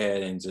should go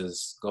ahead and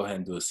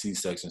do a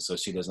C-section so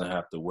she doesn't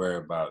have to worry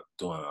about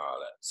doing all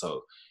that.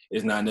 So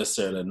it's not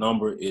necessarily a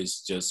number,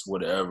 it's just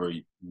whatever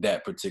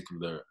that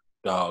particular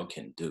dog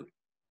can do,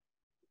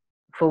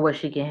 For what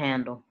she can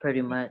handle,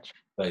 pretty much.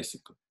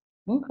 basically.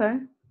 Okay.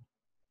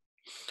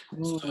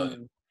 So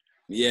Mm.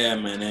 yeah,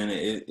 man, and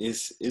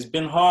it's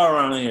been hard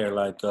around here.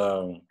 Like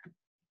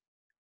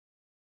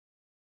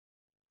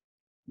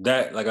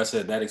that, like I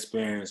said, that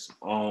experience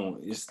on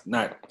it's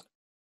not.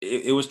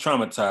 It was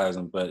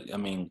traumatizing, but I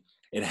mean,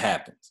 it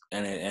happens,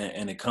 and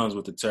it comes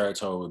with the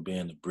territory with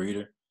being a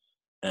breeder.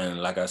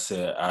 And like I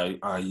said,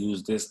 I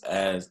use this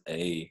as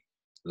a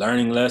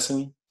learning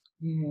lesson,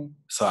 Mhm.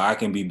 so I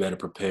can be better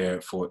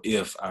prepared for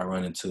if I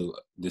run into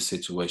this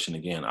situation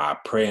again. I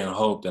pray and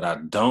hope that I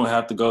don't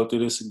have to go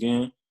through this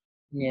again.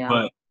 Yeah.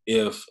 But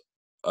if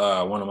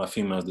one of my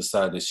females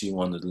decided that she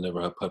wanted to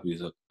deliver her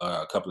puppies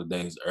a couple of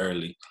days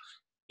early,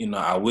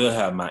 I will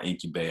have my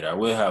incubator. I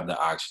will have the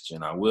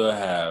oxygen. I will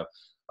have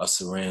a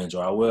syringe,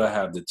 or I will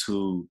have the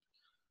tube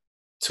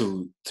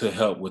to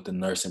help with the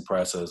nursing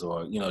process,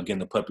 or getting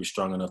the puppy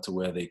strong enough to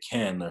where they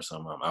can nurse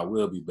on mom. I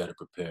will be better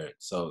prepared.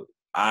 So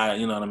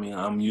you know what I mean.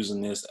 I'm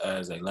using this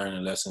as a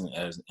learning lesson,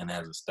 as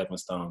a stepping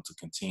stone to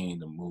continue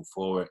to move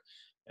forward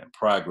and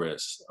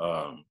progress.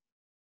 I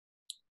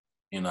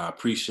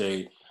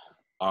appreciate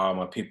all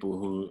my people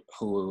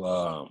who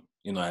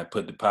had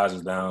put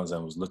deposits down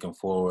and was looking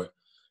forward,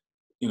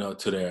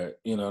 to their,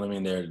 what I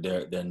mean,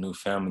 their new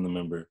family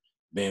member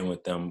being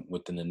with them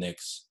within the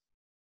next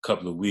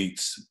couple of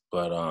weeks.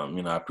 But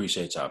I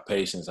appreciate y'all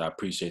patience. I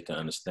appreciate the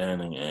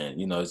understanding,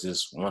 and it's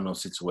just one of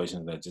those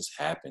situations that just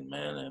happened,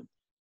 man. And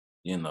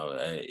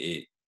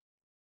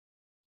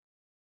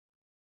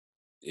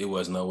it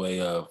was no way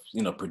of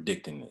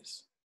predicting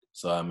this.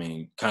 So I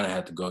mean, kind of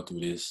had to go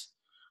through this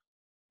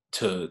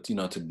to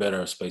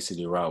better Space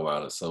City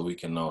Rottweiler, so we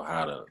can know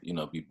how to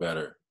be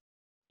better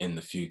in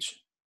the future.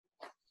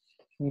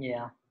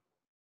 Yeah.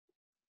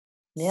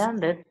 Yeah,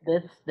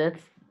 that's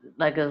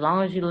like, as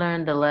long as you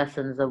learn the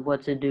lessons of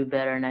what to do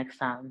better next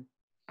time.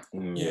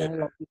 Yeah,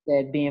 Like you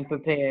said, being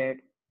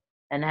prepared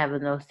and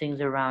having those things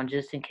around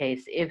just in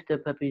case if the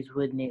puppies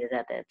would need it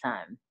at that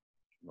time.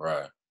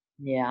 right.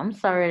 Yeah, I'm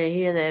sorry to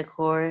hear that,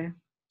 Corey.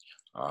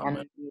 Oh I know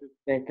man, you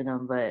expected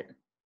them, but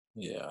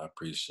yeah, I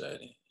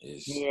appreciate it.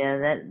 It's yeah,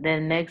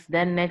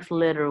 that next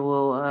litter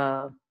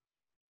will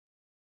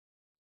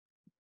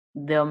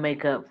they'll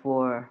make up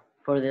for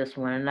this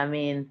one. And I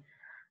mean,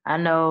 I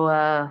know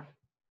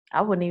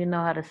I wouldn't even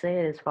know how to say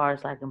it as far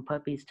as like in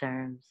puppies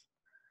terms.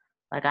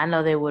 Like I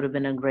know they would have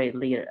been a great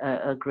leader,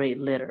 a great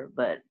litter,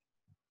 but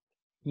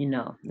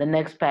the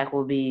next pack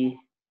will be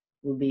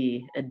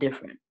a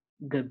different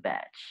good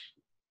batch.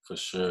 for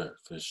sure,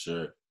 for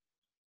sure.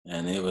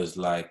 And it was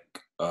like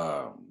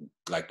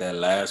that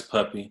last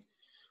puppy.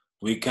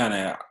 We kind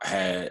of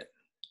had,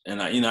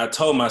 and I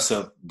told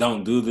myself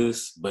don't do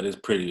this, but it's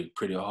pretty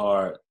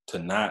hard to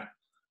not.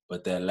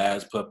 But that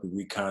last puppy,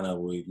 we kind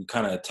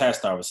of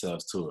attached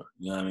ourselves to her.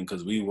 You know what I mean?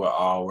 Because we were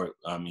all work.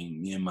 I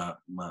mean, me and my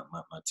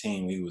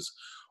team, we was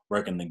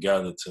working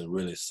together to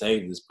really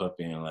save this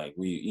puppy, and like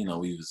we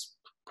was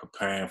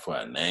preparing for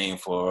a name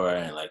for her,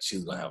 and like she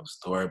was gonna have a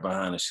story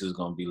behind it. She was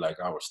gonna be like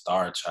our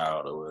star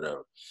child or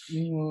whatever.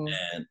 Mm-hmm.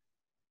 And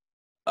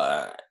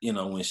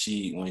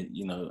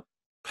when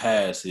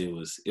passed, it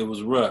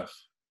was rough.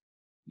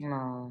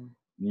 No.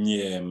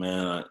 Yeah,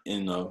 man.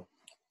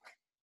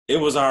 It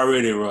was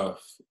already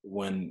rough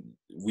when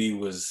we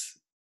was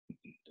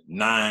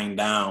 9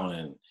 down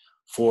and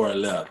 4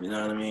 left. You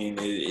know what I mean?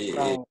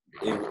 Right.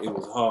 It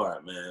was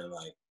hard, man.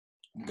 Like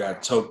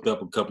got choked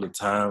up a couple of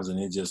times, and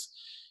it just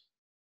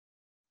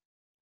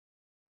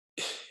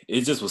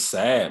was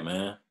sad,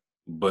 man.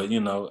 But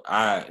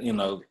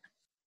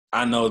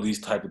I know these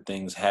type of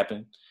things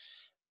happen.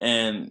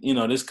 And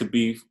this could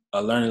be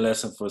a learning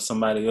lesson for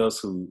somebody else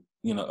who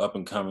up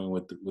and coming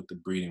with the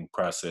breeding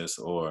process,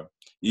 or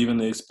even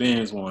the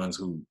experienced ones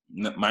who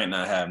might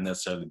not have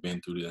necessarily been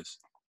through this.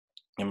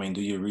 I mean,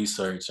 do your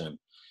research and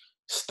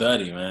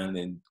study, man.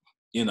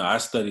 And I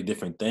study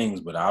different things,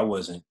 but I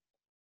wasn't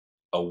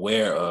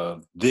aware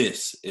of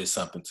this is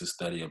something to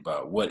study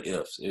about. What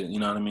ifs? You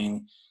know what I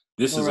mean?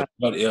 This All is a right.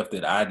 what if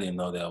that I didn't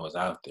know that was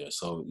out there.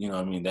 So what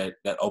I mean, that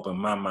opened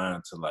my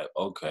mind to like,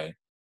 okay,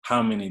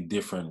 how many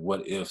different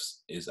what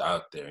ifs is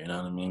out there? You know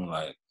what I mean?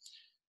 Like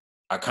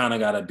I kind of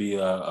got to be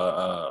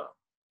a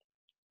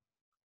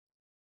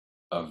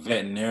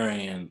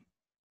veterinarian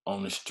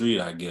on the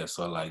street, I guess.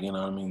 So like, you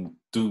know what I mean?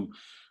 Do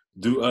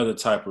other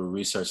type of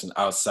research and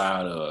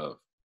outside of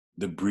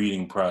the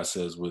breeding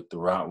process with the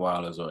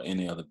Rottweilers or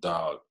any other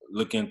dog.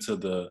 Look into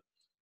the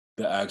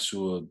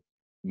actual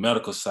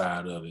medical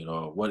side of it,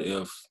 or what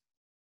if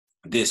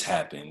this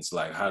happens?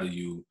 Like, how do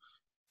you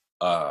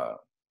uh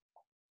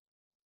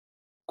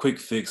quick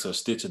fix or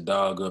stitch a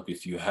dog up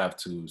if you have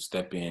to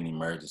step in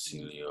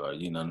emergency, or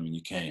you know what I mean?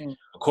 You can't.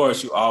 Of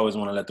course, you always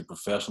want to let the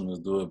professionals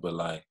do it, but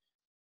like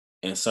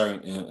in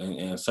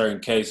certain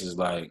cases,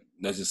 like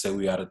let's just say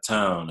we out of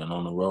town and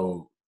on the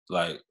road,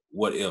 like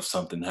what if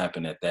something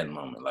happened at that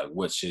moment? Like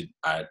what should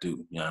I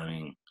do? You know what I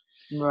mean?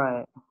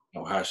 Right.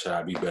 Or how should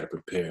I be better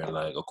prepared?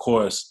 Like, of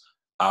course,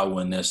 I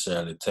wouldn't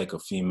necessarily take a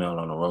female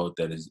on the road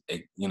that is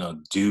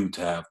due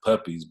to have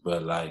puppies,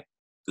 but like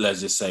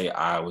let's just say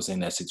I was in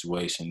that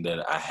situation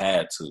that I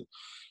had to,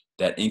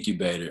 that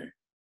incubator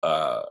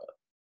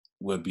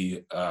would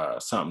be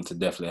something to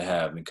definitely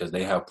have, because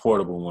they have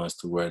portable ones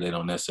to where they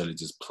don't necessarily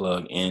just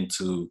plug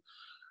into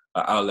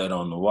an outlet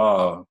on the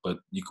wall, but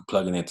you can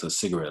plug it into a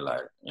cigarette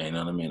lighter. You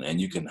know what I mean? And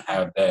you can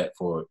have that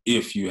for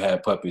if you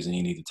have puppies and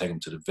you need to take them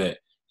to the vet,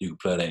 you can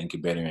plug that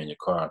incubator in your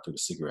car through the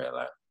cigarette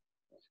lighter.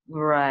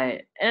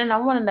 Right. And I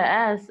wanted to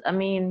ask, I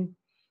mean,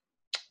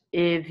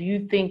 if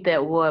you think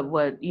that what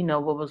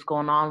was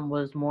going on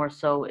was more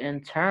so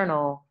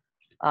internal,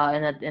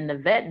 and the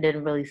vet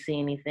didn't really see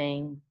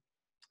anything,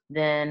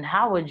 then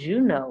how would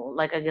you know?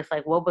 Like, I guess,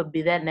 like, what would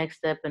be that next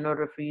step in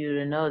order for you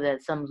to know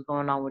that something's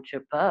going on with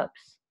your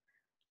pups?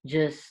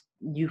 Just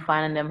you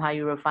finding them how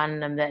you were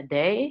finding them that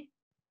day?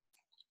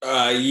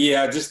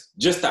 Yeah, just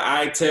the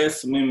eye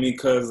test. I mean,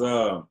 because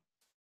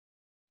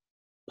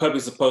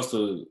puppies supposed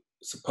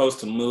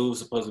to move,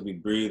 supposed to be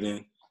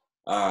breathing.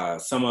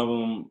 Some of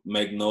them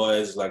make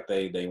noise, like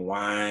they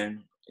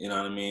whine. You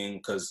know what I mean?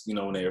 Because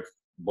when they're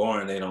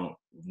born, they don't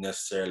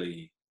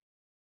necessarily,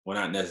 well,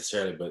 not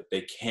necessarily, but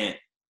they can't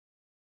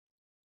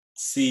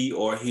see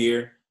or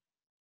hear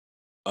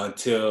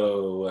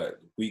until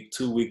week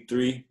 2, week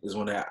 3 is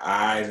when their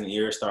eyes and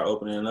ears start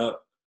opening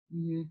up.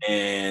 Mm-hmm.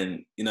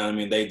 And you know what I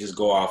mean, they just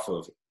go off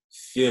of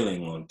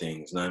feeling on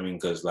things. You know what I mean?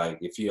 Because like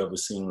if you ever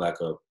seen like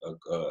a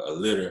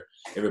litter,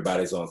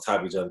 everybody's on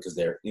top of each other because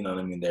they're, you know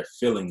what I mean, they're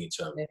feeling each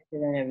other. They're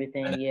feeling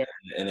everything, and, yeah.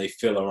 and they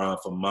feel around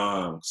for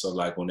mom. So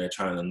like when they're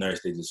trying to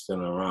nurse, they just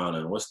feeling around,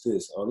 and what's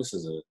this? Oh, this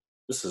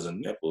is a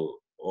nipple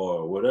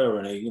or whatever.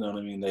 And they, you know what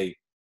I mean,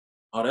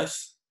 oh,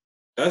 that's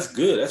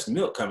good. That's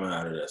milk coming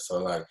out of that. So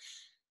like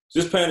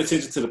just paying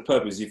attention to the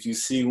puppies. If you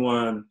see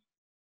one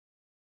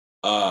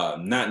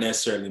not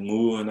necessarily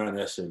moving, not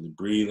necessarily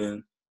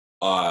breathing,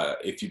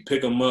 if you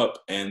pick them up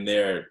and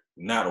they're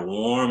not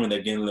warm and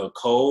they're getting a little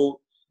cold,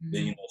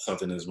 then you know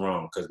something is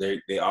wrong, because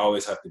they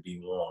always have to be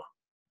warm.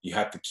 You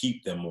have to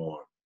keep them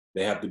warm.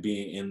 They have to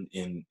be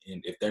in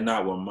if they're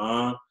not with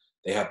mom,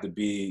 they have to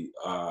be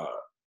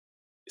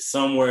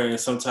somewhere in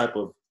some type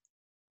of,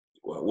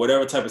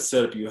 whatever type of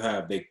setup you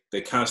have,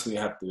 they constantly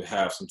have to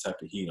have some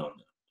type of heat on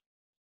them.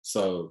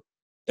 So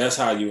that's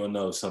how you will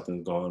know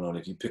something's going on.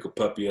 If you pick a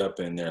puppy up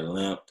and they're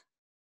limp,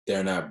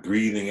 they're not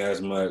breathing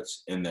as much,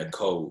 and they're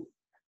cold.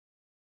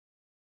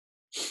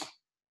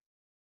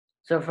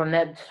 So from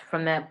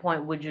that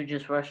point, would you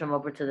just rush them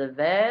over to the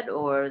vet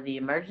or the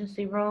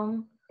emergency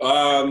room?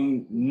 No,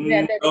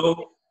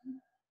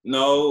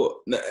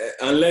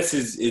 unless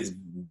it's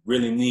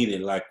really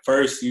needed. Like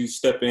first you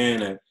step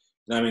in and,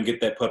 get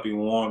that puppy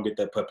warm, get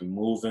that puppy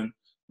moving.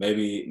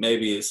 Maybe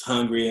it's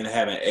hungry and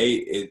haven't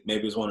ate.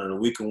 Maybe it's one of the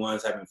weaker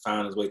ones, haven't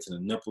found its way to the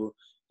nipple.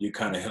 You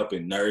kind of help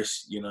it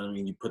nurse. You know what I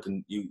mean? You put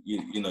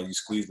you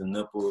squeeze the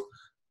nipple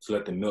to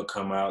let the milk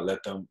come out.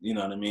 Let them, you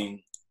know what I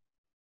mean?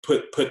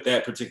 Put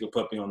that particular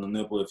puppy on the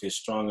nipple. If it's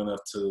strong enough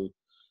to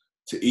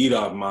eat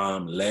off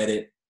mom, let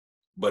it.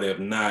 But if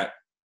not,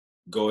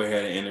 go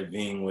ahead and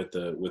intervene with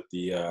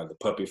the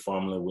puppy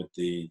formula.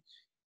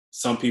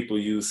 Some people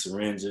use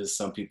syringes,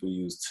 some people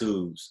use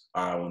tubes.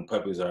 When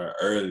puppies are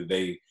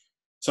early,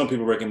 some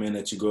people recommend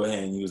that you go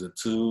ahead and use a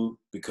tube,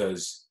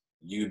 because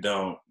you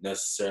don't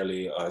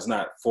necessarily, it's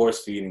not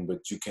force feeding,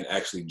 but you can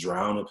actually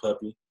drown a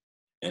puppy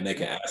and they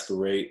can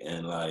aspirate,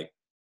 and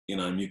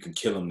you can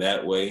kill them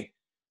that way,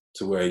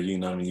 to where,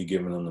 you're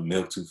giving them the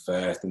milk too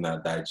fast and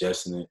not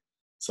digesting it.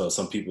 So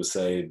some people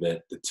say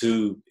that the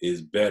tube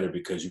is better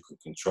because you can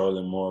control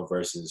it more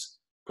versus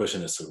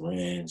pushing a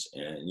syringe,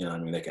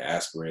 and they can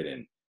aspirate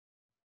and,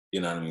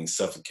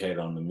 suffocate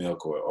on the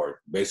milk, or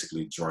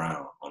basically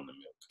drown on the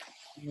milk.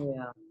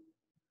 Yeah.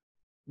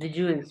 Did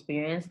you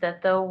experience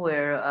that though,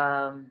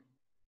 where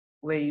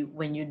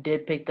when you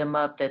did pick them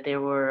up, that they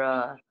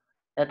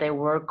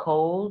were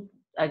cold,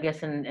 I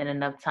guess, in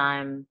enough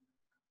time?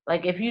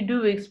 Like, if you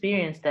do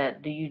experience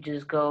that, do you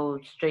just go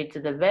straight to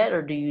the vet,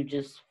 or do you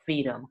just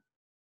feed them?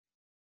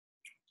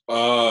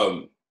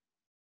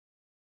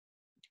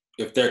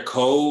 If they're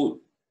cold,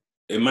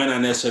 it might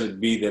not necessarily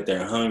be that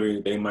they're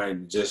hungry. They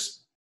might just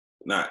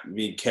not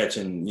be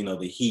catching,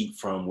 the heat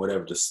from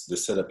whatever the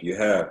setup you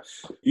have.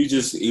 You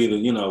just either,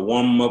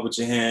 warm them up with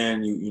your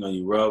hand,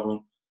 you rub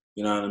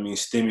them,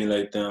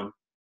 stimulate them,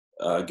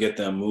 get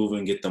them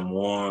moving, get them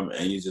warm,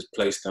 and you just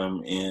place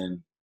them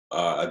in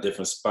a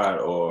different spot,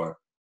 or,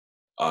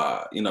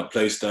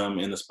 place them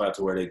in a spot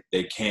to where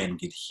they can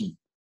get heat.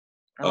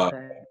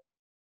 Okay.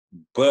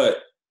 But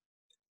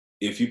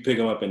if you pick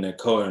them up and they're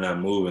cold and not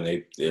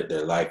moving,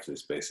 they're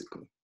lifeless,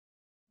 basically.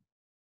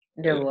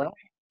 They're what?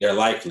 They're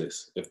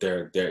lifeless. If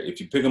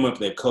you pick them up,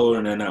 they're cold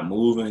and they're not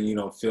moving, you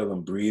don't feel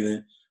them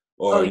breathing,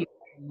 or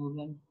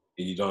moving.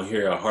 You don't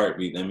hear a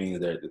heartbeat, that means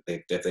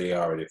that they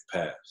already have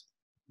passed.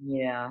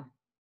 Yeah.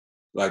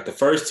 Like the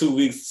first 2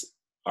 weeks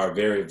are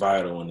very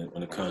vital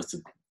when it comes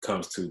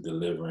to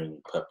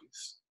delivering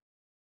puppies.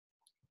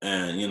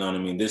 And you know what I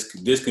mean?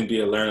 This can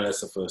be a learning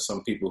lesson for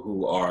some people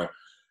who are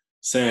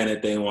saying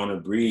that they want to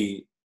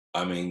breed.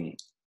 I mean,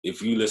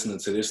 if you listening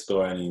to this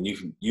story and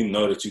you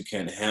know that you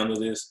can't handle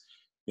this,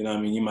 you know what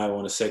I mean, you might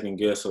want to second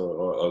guess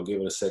or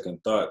give it a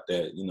second thought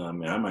that, you know what I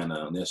mean, I might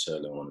not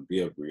necessarily want to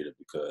be a breeder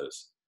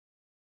because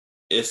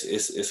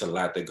it's a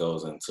lot that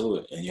goes into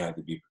it and you have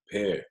to be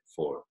prepared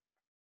for it.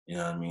 You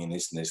know what I mean?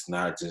 It's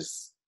not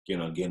just, you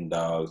know, getting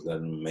dogs,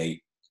 letting them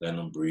mate, letting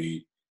them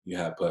breed. You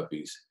have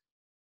puppies,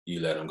 you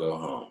let them go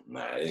home.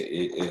 Nah,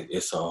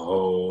 it's a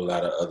whole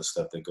lot of other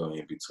stuff that go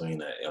in between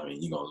that. I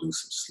mean, you're gonna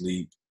lose some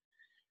sleep.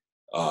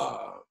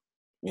 Uh,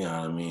 you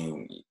know what I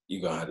mean?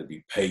 You're gonna have to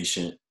be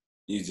patient.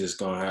 You just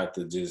gonna have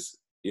to just,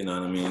 you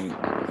know what I mean,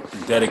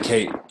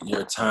 dedicate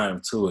your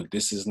time to it.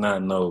 This is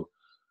not no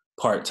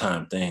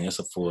part-time thing. It's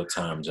a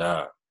full-time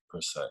job per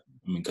se.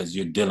 I mean, because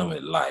you're dealing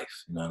with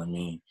life. You know what I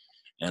mean?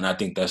 And I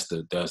think that's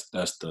the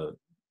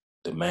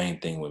main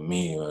thing with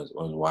me was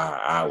why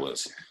I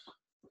was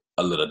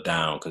a little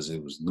down because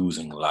it was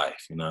losing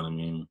life. You know what I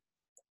mean?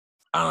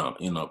 I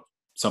don't, you know,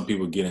 some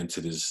people get into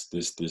this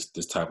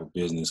type of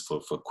business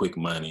for quick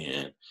money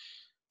and,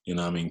 you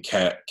know what I mean,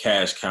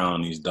 cash cow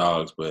on these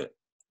dogs, but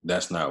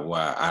that's not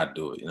why I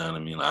do it. You know what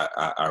I mean?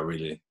 I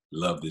really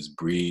love this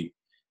breed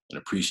and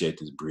appreciate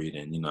this breed,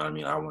 and you know what I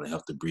mean. I want to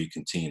help the breed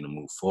continue to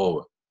move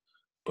forward.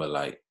 But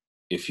like,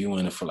 if you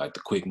in it for like the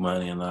quick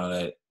money and all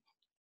that,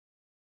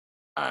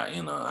 I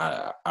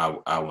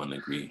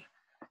wouldn't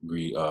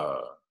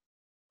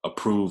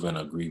approve and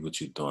agree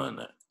with you doing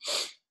that.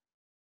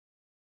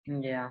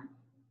 Yeah.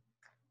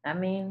 I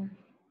mean,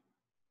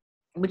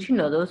 but you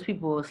know, those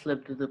people will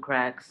slip through the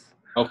cracks.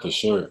 Oh, for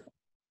sure.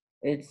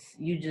 It's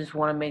you just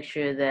want to make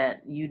sure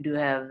that you do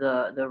have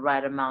the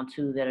right amount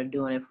too that are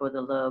doing it for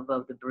the love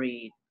of the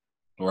breed.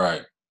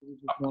 Right. You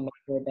just want to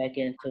pour back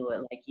into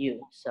it like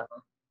you. So.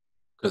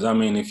 Because I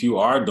mean, if you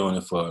are doing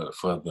it for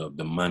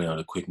the money or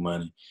the quick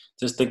money,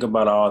 just think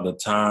about all the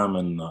time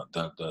and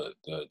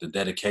the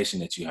dedication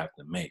that you have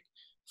to make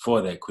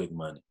for that quick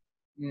money.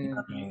 You know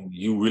what I mean?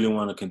 You really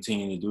want to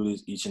continue to do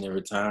this each and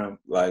every time.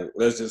 Like,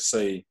 let's just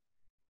say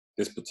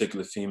this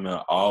particular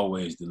female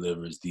always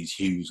delivers these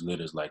huge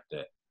litters like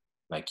that.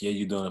 Like, yeah,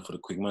 you're doing it for the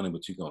quick money,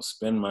 but you're gonna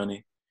spend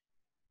money,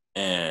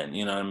 and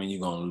you know what I mean.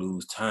 You're gonna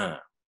lose time.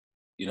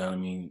 You know what I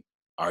mean?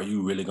 Are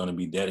you really gonna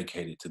be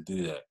dedicated to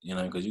do that? You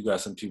know, because you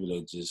got some people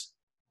that just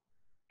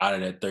out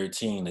of that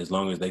 13, as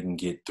long as they can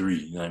get 3,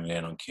 you know what I mean,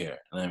 they don't care.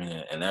 You know what I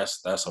mean? And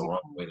that's a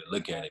wrong way to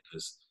look at it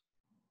because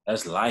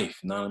that's life,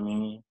 you know what I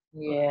mean?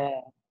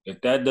 Yeah.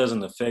 If that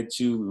doesn't affect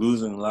you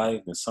losing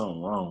life, there's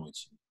something wrong with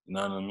you. You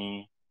know what I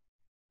mean?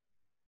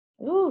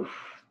 Oof,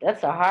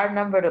 that's a hard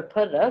number to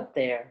put up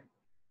there.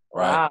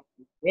 Right. Wow.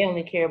 They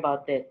only care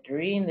about that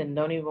 3 and then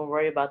don't even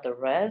worry about the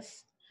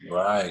rest.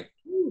 Right.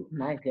 Ooh,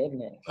 my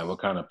goodness. Like, what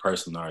kind of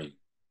person are you?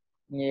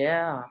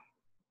 Yeah.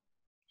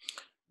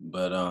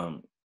 But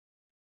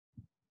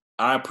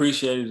I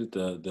appreciated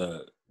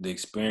the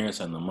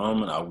experience and the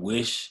moment. I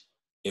wish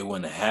it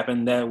wouldn't have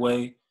happened that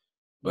way,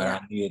 but Yeah.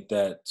 I needed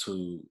that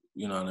to,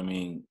 you know what I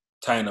mean,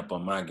 tighten up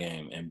on my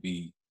game and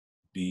be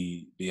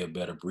a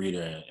better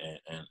breeder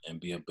and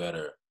be a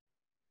better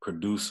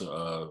producer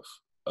of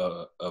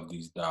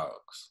these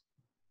dogs.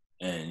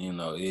 And you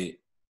know,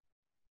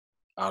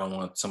 I don't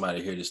want somebody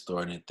to hear this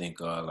story and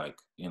think, like,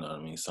 you know what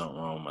I mean, something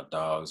wrong with my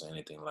dogs or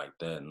anything like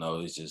that. No,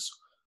 it's just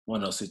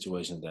one of those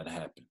situations that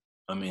happen.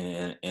 I mean,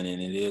 and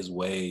it is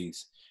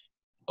ways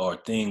or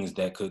things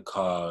that could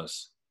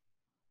cause,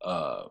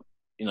 uh,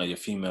 you know, your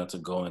female to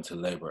go into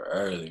labor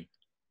early.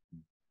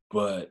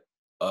 But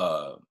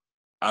I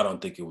don't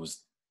think it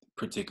was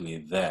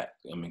particularly that.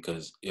 I mean,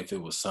 because if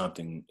it was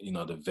something, you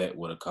know, the vet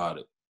would have caught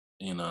it.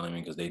 You know what I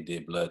mean? Because they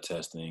did blood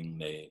testing,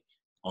 they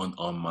on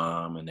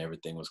mom, and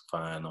everything was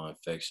fine, no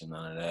infection,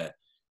 none of that.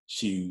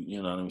 She,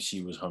 you know what I mean?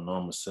 She was her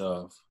normal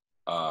self.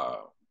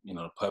 You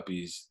know, the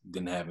puppies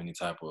didn't have any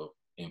type of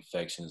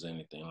infections or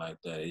anything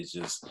like that. It's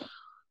just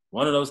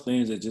one of those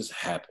things that just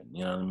happen.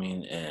 You know what I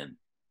mean? And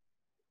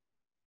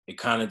it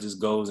kind of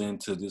just goes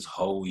into this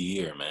whole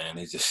year, man.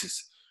 It's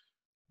just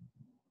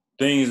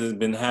things that's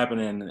been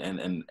happening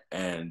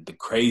and the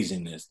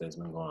craziness that's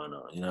been going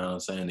on. You know what I'm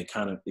saying? It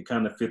kind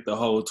of fit the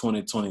whole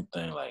 2020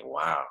 thing. Like,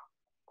 wow,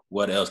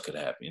 what else could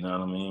happen? You know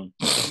what I mean?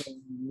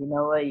 You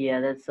know what?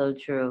 Yeah, that's so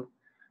true.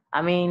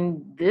 I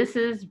mean, this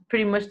is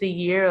pretty much the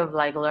year of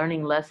like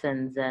learning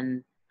lessons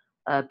and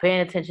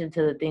paying attention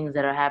to the things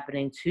that are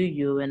happening to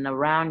you and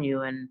around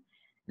you and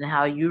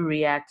how you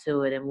react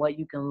to it and what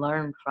you can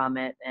learn from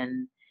it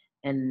and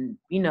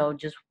you know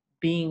just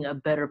being a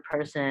better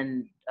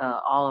person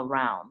all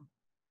around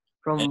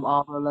And, from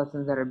all the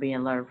lessons that are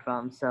being learned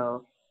from.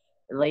 So,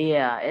 like,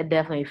 yeah, it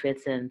definitely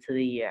fits into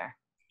the year.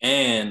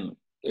 and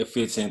it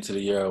fits into the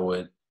year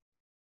with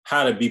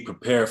how to be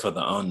prepared for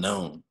the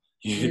unknown.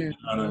 You know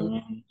what I Mhm.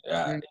 mean?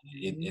 Yeah, Mhm.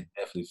 it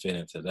definitely fit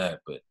into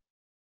that. But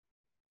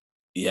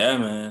yeah,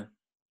 man,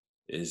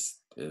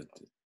 it's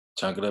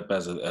chunk it up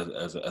as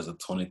a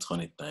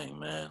 2020 thing,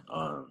 man.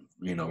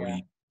 You know, Yeah.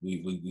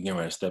 we getting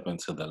ready to step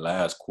into the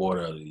last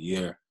quarter of the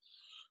year,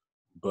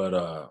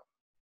 but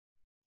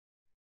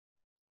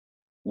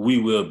we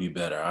will be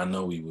better. I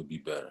know we will be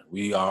better.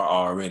 We are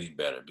already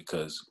better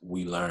because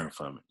we learn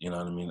from it. You know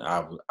what I mean?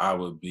 I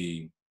would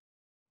be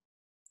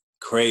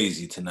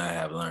crazy to not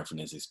have learned from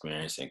this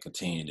experience and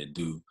continue to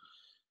do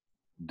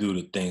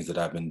the things that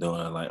I've been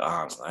doing. Like,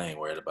 oh, I ain't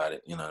worried about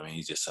it. You know what I mean?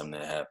 It's just something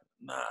that happened.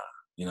 Nah,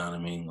 you know what I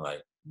mean?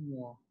 Like,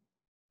 Yeah.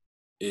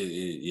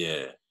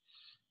 yeah.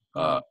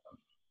 Yeah.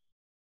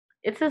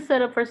 It's a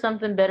setup for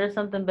something better.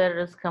 Something better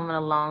is coming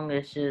along.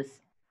 It's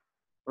just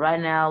right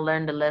now,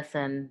 learn the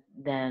lesson,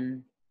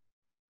 then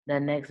the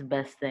next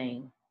best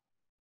thing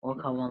will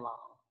come along.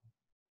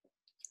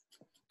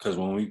 Because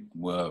when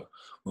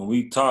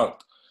we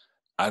talked,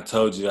 I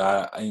told you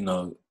I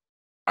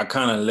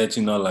kind of let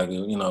you know, like,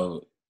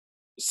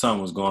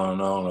 something was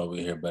going on over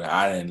here, but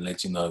I didn't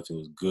let you know if it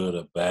was good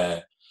or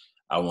bad.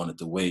 I wanted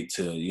to wait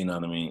till, you know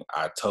what I mean,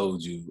 I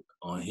told you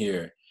on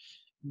here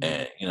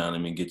and, you know what I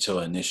mean, get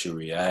your initial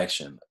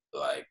reaction.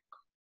 Like,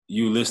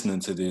 you listening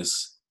to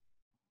this,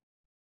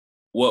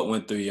 what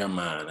went through your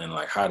mind and,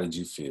 like, how did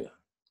you feel?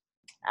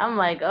 I'm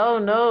like, oh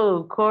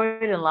no,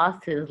 Corey done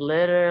lost his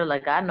litter.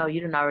 Like, I know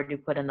you done already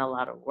put in a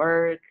lot of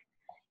work,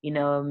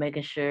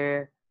 making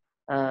sure,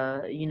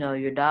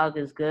 your dog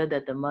is good,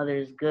 that the mother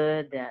is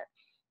good, that,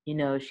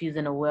 she's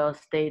in a well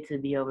state to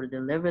be able to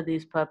deliver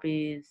these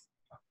puppies.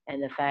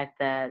 And the fact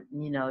that,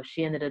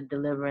 she ended up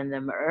delivering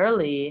them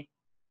early,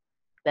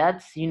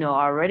 that's,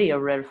 already a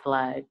red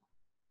flag.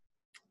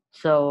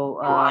 So,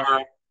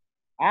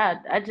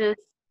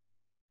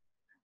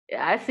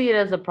 I see it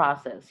as a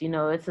process.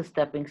 It's a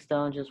stepping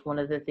stone, just one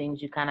of the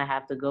things you kind of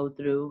have to go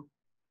through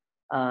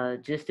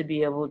just to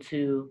be able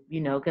to,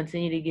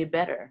 continue to get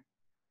better.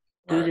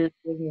 Through this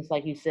business,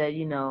 like you said,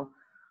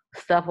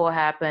 stuff will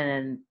happen.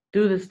 And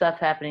through the stuff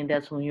happening,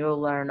 that's when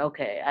you'll learn,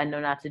 okay, I know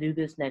not to do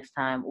this next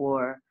time,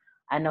 or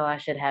I know I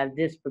should have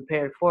this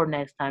prepared for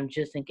next time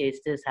just in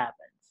case this happens.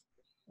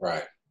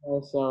 Right.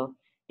 Also,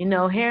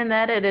 hearing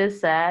that, it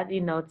is sad,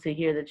 to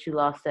hear that you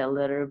lost that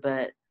litter,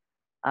 but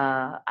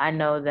I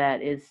know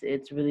that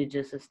it's really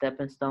just a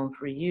stepping stone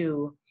for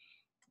you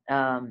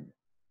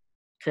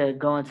to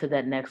go into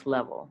that next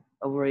level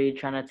of where you're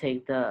trying to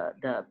take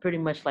the pretty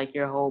much like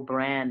your whole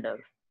brand of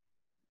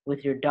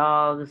with your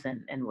dogs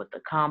and with the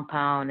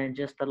compound and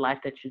just the life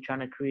that you're trying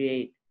to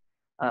create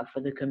for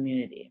the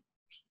community,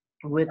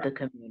 with the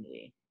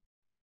community.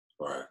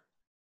 Right.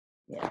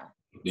 Yeah.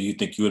 Do you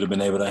think you would have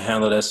been able to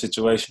handle that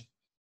situation?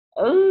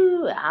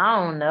 Oh, I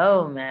don't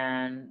know,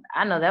 man.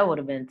 I know that would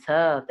have been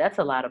tough. That's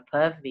a lot of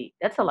puppies.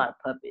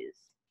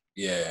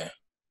 Yeah.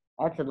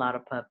 That's a lot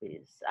of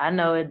puppies. I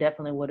know it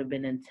definitely would have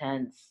been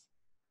intense.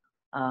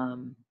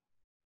 Um,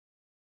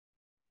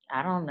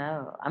 I don't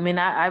know. I mean,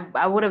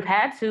 I would have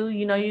had to.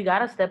 You got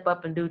to step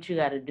up and do what you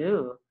got to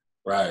do.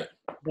 Right.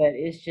 But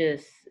it's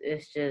just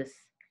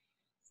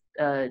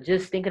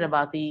thinking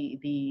about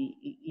the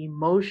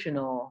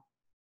emotional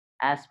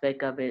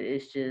aspect of it.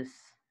 It's just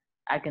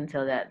I can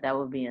tell that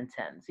would be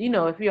intense.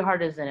 If your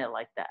heart is in it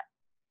like that.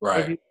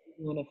 Right. If you're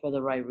doing it for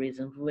the right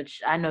reasons,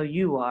 which I know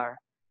you are.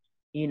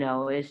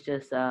 It's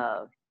just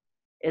I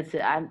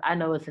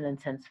know it's an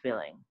intense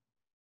feeling,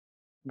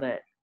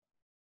 but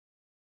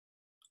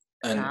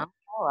And I don't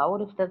know. I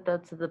would have stepped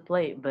up to the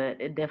plate, but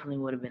it definitely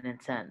would have been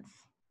intense.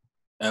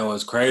 and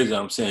what's crazy,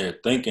 I'm sitting here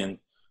thinking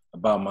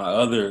about my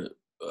other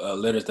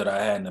litters that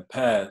I had in the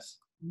past.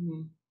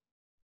 Mm-hmm.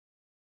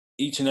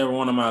 Each and every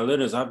one of my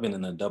litters, I've been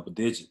in the double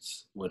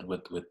digits with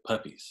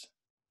puppies.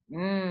 In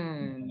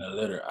Mm. a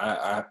litter,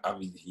 I've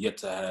yet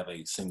to have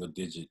a single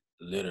digit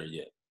litter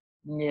yet.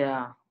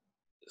 Yeah.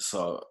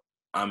 So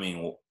I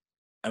mean,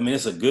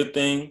 it's a good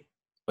thing,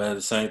 but at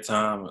the same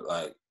time,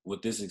 like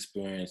with this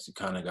experience, you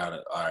kind of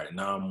gotta. All right,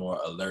 now I'm more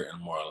alert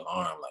and more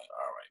alarmed. Like,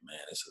 all right, man,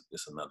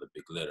 it's another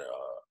big litter.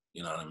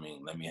 You know what I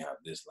mean? Let me have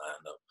this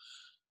lined up.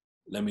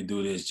 Let me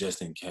do this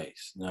just in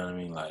case. You know what I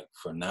mean? Like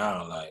for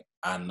now, like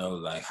I know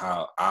like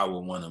how I would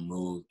want to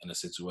move in a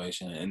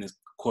situation, and this,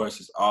 of course,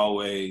 it's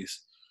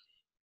always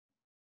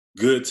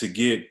good to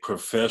get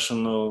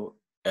professional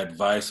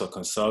advice or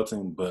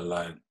consulting, but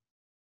like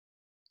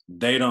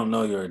they don't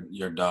know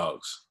your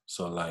dogs,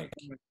 so like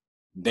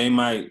they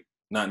might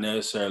not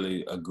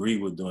necessarily agree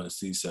with doing a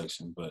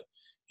C-section, but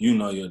you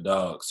know your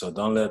dog, so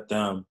don't let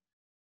them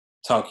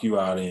talk you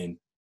out into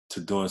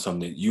doing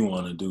something that you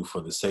want to do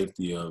for the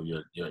safety of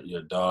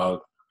your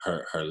dog,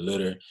 her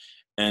litter,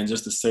 and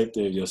just the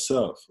safety of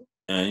yourself.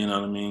 And you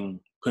know what I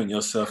mean, putting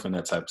yourself in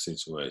that type of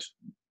situation.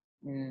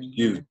 Mm-hmm.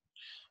 You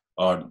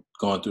are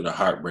going through the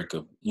heartbreak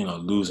of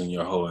losing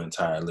your whole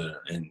entire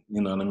litter, and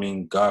you know what I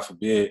mean. God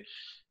forbid,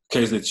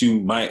 case that you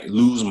might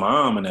lose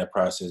mom in that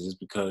process is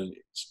because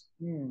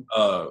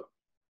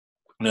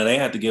they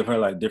had to give her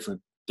like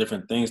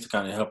different things to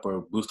kind of help her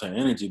boost her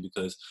energy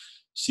because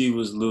she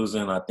was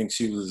losing. I think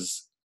she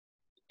was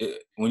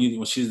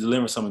when she's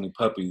delivering so many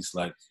puppies,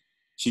 like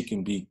she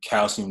can be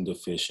calcium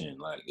deficient.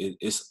 Like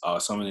it's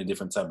so many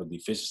different type of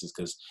deficiencies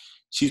because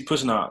she's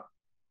pushing out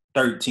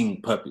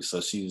 13 puppies,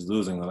 so she's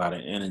losing a lot of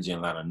energy and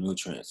a lot of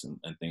nutrients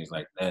and things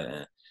like that.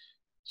 And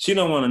she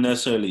don't want to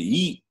necessarily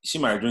eat. She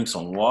might drink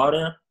some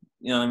water,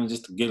 you know what I mean,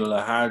 just to get a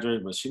little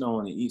hydrated, but she don't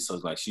want to eat. So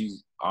it's like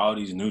she's all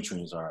these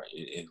nutrients are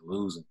it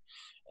losing.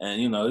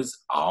 And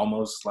it's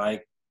almost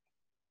like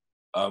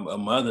a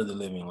mother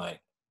delivering. Like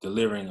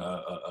delivering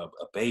a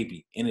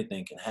baby,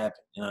 anything can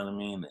happen. You know what I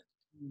mean?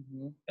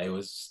 Mm-hmm. They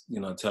was,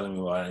 telling me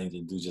what I need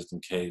to do just in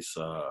case,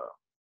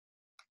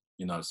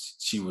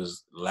 she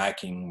was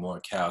lacking more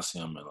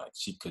calcium and like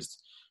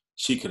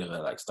she could have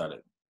like started,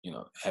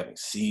 having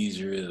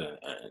seizures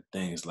and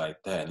things like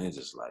that. And it's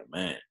just like,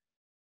 man,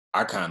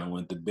 I kind of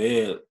went to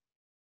bed,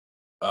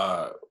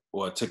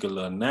 or took a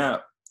little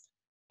nap,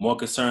 more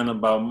concerned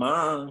about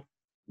mine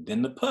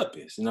than the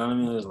puppies. You know what I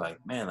mean? It's like,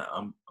 man,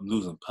 I'm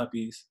losing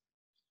puppies,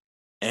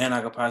 and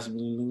I could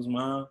possibly lose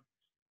mine.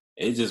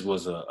 It just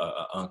was a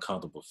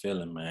uncomfortable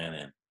feeling, man.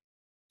 And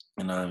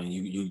you know what I mean?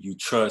 You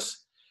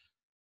trust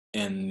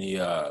in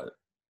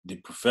the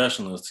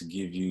professionals to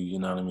give you, you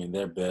know what I mean,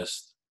 their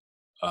best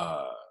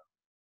uh,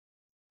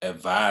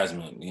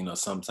 advisement.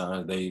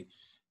 Sometimes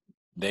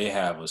they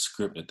have a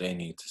script that they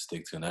need to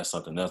stick to, and that's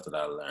something else that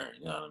I learned.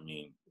 You know what I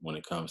mean? When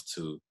it comes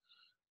to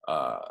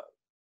uh,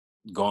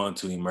 going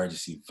to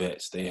emergency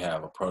vets, they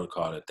have a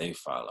protocol that they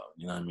follow.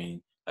 You know what I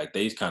mean? Like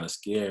they kind of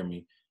scare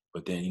me,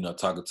 but then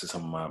talking to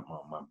some of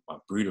my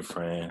breeder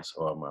friends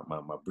or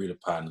my breeder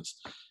partners,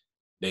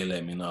 they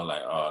let me know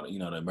like, oh,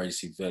 the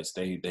emergency vets,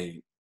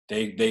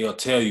 they'll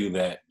tell you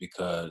that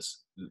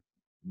because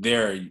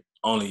they're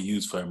only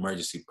used for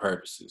emergency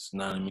purposes. You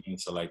know what I mean?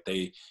 So like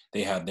they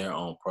have their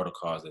own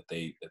protocols that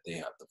they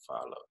have to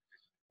follow.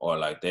 Or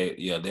like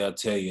they'll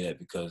tell you that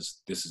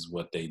because this is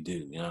what they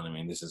do. You know what I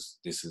mean? This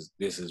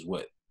is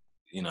what,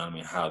 you know what I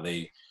mean, how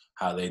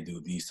they do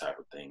these type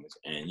of things.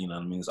 And you know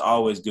what I mean? It's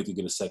always good to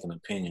get a second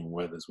opinion,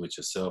 whether it's with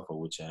yourself or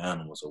with your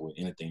animals or with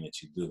anything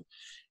that you do.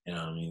 You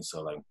know what I mean?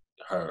 So like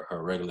her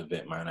regular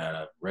vet might not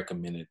have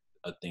recommended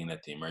a thing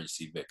at the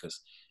emergency vet because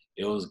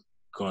it was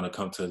going to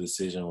come to a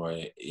decision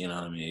where, you know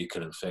what I mean, it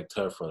could affect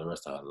her for the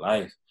rest of her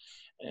life.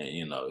 And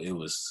it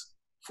was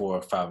 4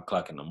 or 5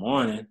 o'clock in the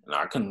morning, and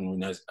I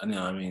couldn't.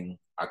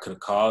 I could have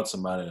called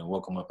somebody and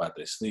woke them up out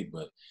their sleep,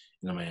 but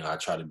I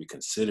try to be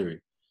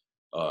considerate.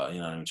 Try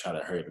to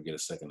hurry to get a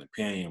second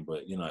opinion.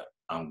 But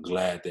I'm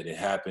glad that it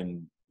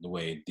happened the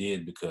way it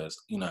did because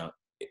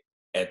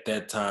at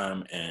that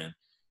time and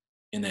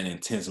in that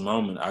intense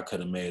moment, I could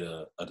have made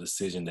a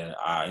decision that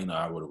I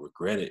would have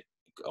regretted,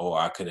 or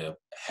I could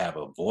have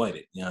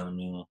avoided. You know what I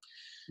mean?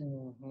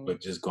 Mm-hmm.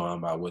 But just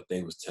going by what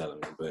they was telling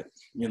me. But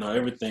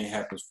everything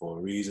happens for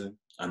a reason.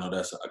 I know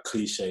that's a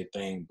cliche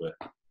thing, but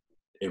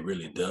it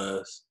really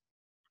does.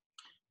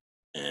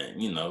 And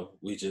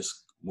we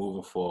just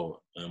moving forward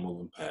and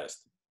moving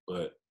past it.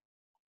 But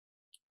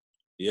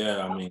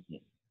yeah, I mean,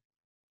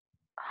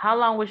 How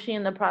long was she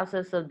in the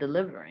process of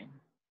delivering?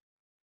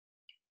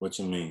 what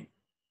you mean?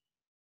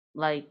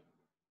 Like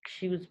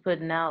she was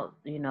putting out,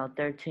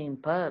 13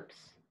 pups.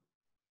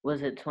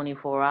 Was it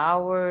 24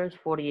 hours,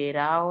 48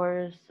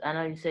 hours? I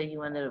know you said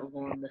you ended up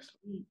going to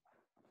sleep.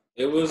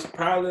 It was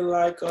probably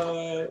like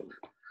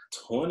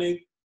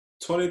 20,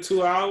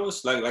 22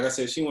 hours. Like I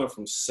said, she went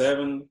from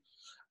 7.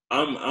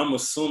 I'm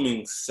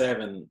assuming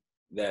 7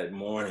 that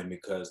morning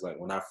because like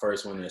when I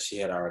first went there, she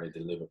had already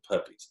delivered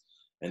puppies,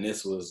 and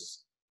this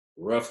was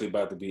roughly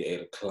about to be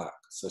 8 o'clock.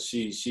 So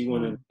she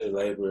went into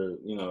labor,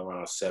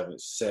 around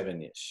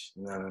 7-ish.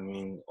 You know what I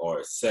mean,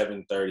 or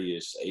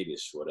 7:30-ish,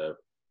 8-ish, whatever.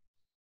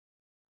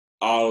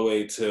 All the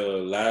way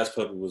till last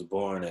puppy was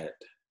born at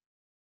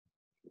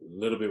a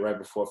little bit right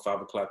before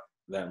 5 o'clock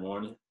that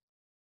morning.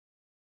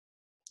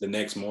 The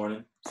next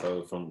morning,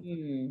 so from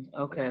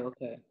okay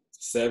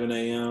 7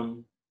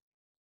 a.m.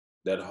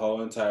 that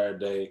whole entire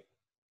day,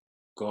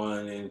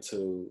 going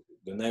into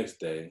the next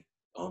day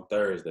on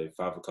Thursday,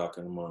 5 o'clock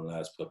in the morning,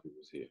 last puppy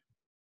was here.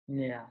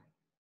 Yeah.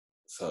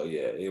 So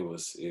yeah, it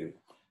was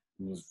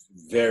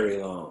very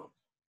long.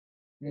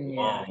 Yeah.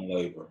 Long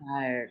labor.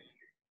 Tired.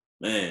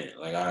 Man,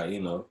 like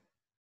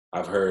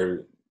I've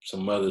heard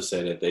some mothers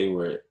say that they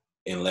were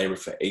in labor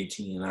for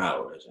 18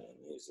 hours, and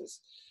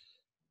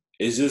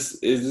it's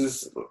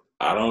just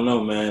I don't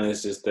know, man.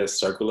 It's just that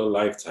circle of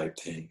life type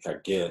thing, I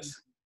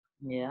guess.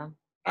 Yeah.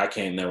 I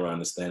can't never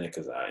understand it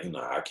because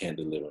I can't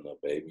deliver no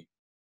baby.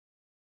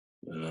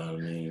 You know what I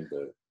mean?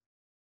 But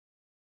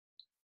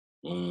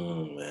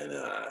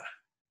man,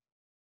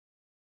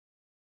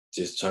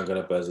 just chunk it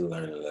up as a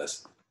learning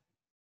lesson.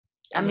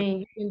 I mean,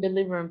 you've been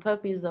delivering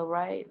puppies though,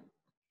 right?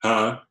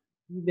 Huh?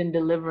 You've been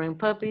delivering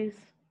puppies?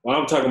 Well,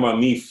 I'm talking about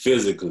me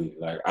physically.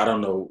 Like I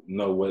don't know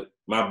what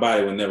my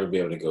body would never be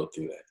able to go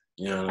through that.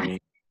 You know what I mean?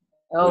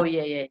 Oh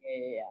yeah.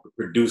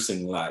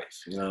 Producing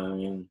life. You know what I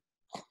mean?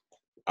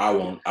 I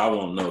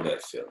won't know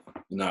that feeling.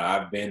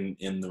 I've been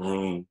in the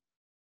room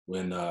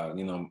when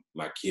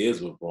my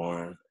kids were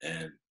born,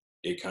 and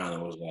it kind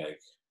of was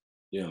like,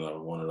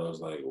 one of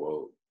those like,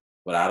 whoa.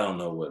 But I don't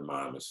know what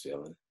mom is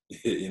feeling.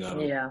 You know what I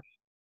mean? Yeah.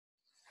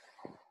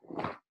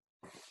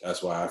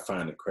 That's why I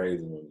find it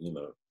crazy when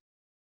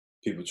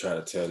people try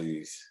to tell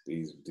these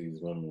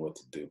women what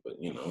to do, but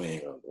we ain't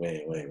gonna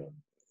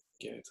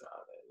get into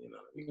all that.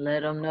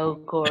 Let them know,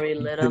 Corey.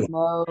 Let them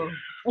know.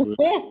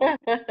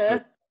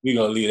 We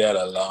gonna leave that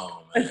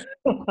alone, man.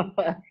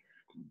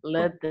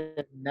 Let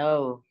them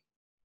know.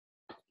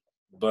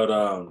 But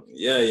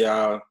yeah,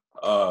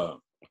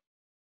 y'all.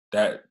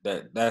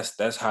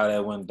 that's how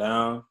that went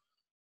down.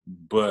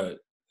 But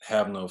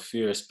have no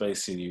fear,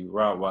 Space City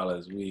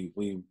Rottweilers.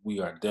 We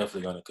are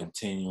definitely going to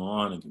continue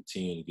on and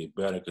continue to get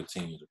better,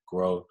 continue to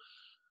grow.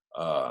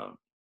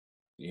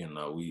 You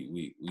know,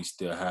 we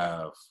still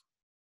have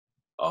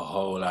a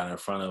whole lot in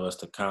front of us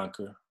to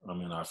conquer. I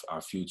mean,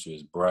 our future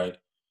is bright.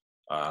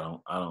 I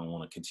don't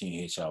want to continue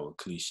to hit y'all with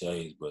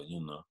cliches, but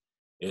you know,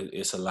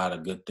 it's a lot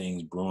of good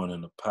things brewing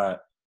in the pot.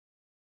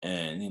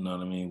 And you know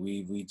what I mean.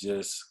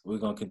 We're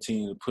gonna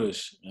continue to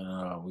push.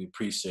 And we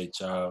appreciate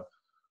y'all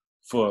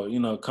for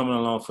coming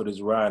along for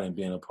this ride and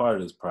being a part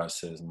of this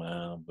process,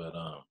 man. But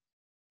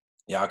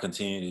y'all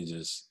continue to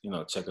just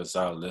check us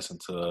out, listen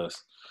to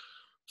us,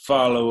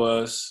 follow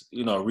us,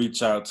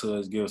 reach out to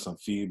us, give us some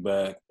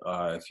feedback.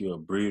 If you're a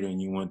breeder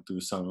and you went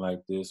through something like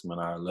this, man,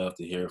 I'd love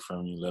to hear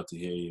from you. Love to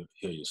hear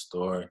your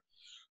story.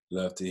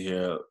 Love to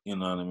hear,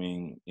 what I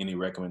mean, any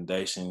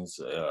recommendations,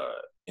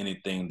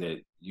 anything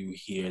that you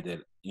hear that,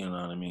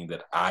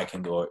 that I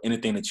can do, or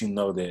anything that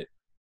that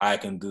I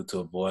can do to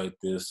avoid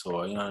this,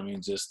 or,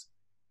 just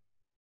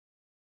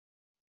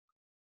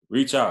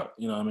reach out,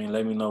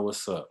 let me know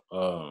what's up.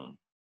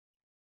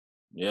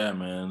 Yeah,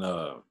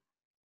 man,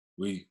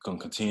 we can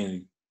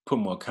continue to put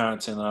more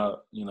content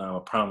out. I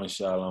promise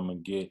y'all I'm gonna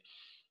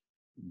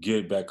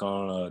get back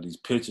on these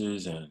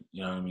pictures and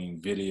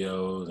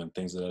videos and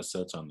things of that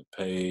such on the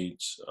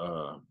page.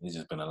 There's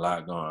just been a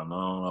lot going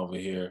on over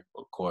here,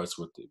 of course,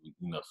 with the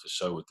for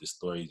sure with this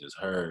story you just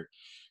heard.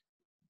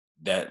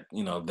 That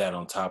that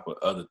on top of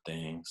other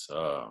things,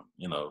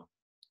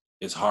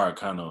 it's hard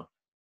kind of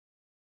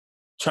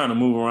trying to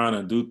move around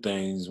and do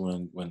things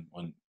when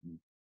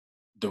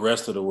the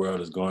rest of the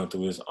world is going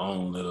through its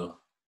own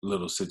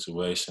little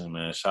situation,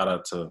 man. Shout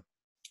out to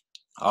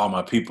all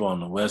my people on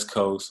the West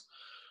Coast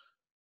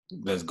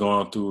that's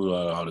going through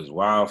all these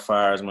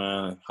wildfires,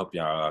 man. Hope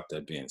y'all out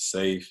there being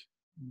safe.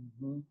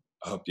 Mm-hmm.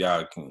 I hope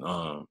y'all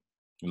can,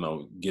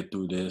 get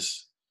through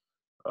this.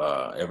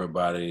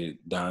 Everybody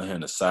down here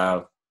in the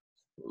South,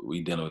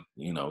 we dealing with,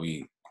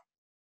 we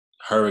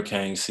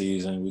hurricane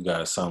season. We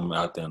got something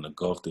out there in the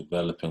Gulf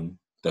developing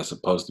that's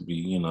supposed to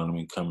be,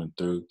 coming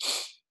through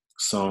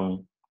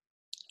soon.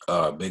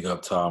 Big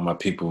up to all my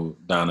people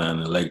down there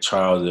in the Lake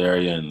Charles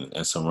area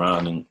and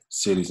surrounding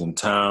cities and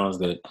towns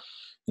that,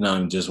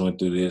 just went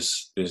through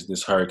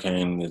this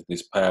hurricane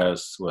this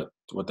past, what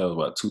that was,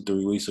 about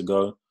 2-3 weeks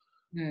ago.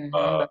 Mm-hmm.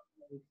 About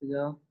 2 weeks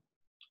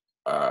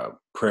ago.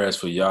 Prayers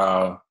for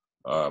y'all.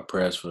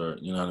 Prayers for,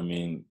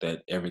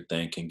 that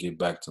everything can get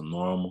back to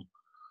normal.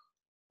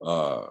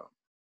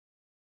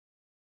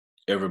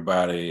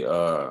 Everybody,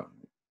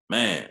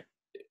 man,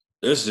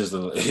 it's just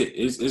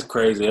it's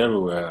crazy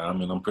everywhere. I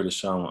mean, I'm pretty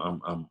sure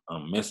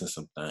I'm missing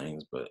some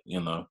things, but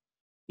y'all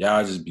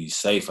just be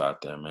safe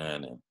out there,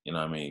 man.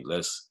 And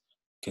let's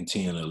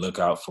continue to look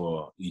out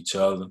for each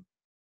other.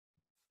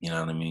 You know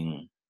what I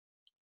mean?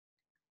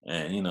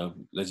 And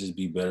let's just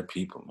be better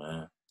people,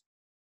 man.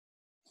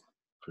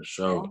 For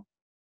sure.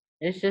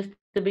 Yeah. It's just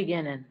the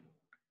beginning.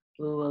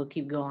 We will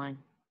keep going.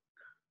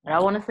 But I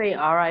want to say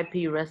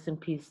R.I.P. Rest in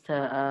peace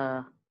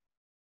to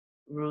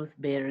Ruth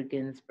Bader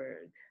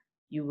Ginsburg.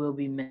 You will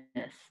be missed.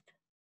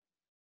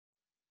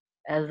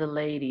 As a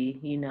lady,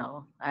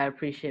 I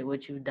appreciate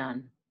what you've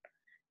done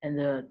and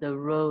the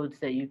roads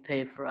that you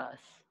paved for us.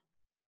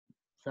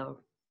 So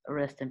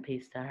rest in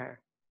peace to her.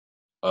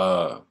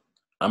 I'm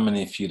gonna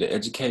need for you to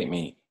educate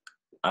me.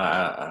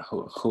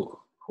 Who?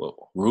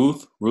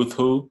 Ruth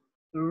who?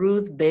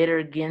 Ruth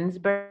Bader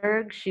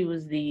Ginsburg. She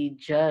was the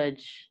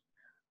judge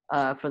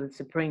for the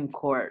Supreme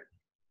Court,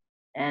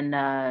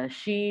 and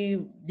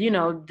she,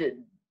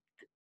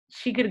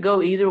 she could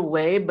go either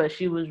way, but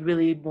she was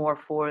really more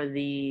for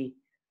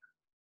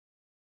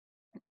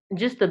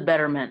just the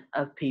betterment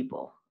of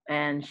people,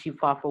 and she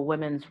fought for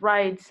women's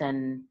rights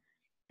and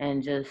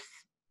just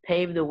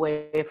paved the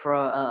way for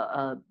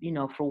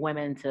for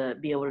women to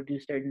be able to do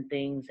certain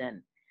things.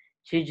 And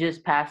she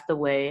just passed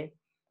away,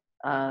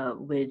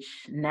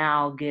 which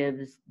now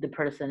gives the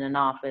person in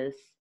office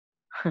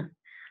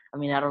I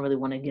mean, I don't really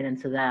want to get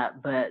into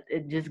that, but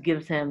it just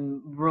gives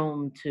him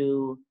room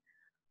to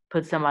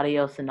put somebody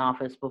else in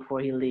office before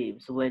he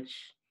leaves, which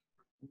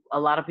a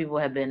lot of people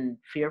have been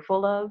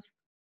fearful of.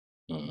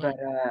 Mm-hmm. But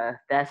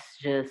that's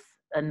just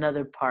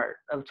another part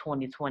of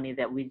 2020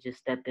 that we just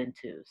stepped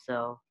into.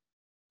 So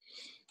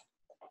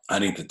I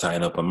need to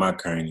tighten up on my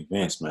current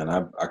events, man.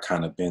 I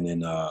kind of been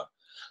in a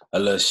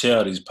little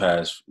shell these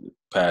past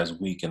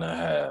week and a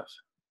half.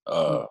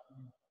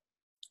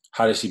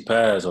 How did she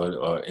pass,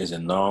 or is it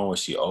known? Was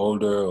she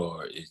older,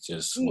 or it's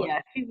just what? yeah,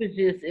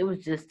 it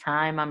was just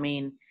time. I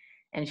mean,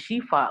 and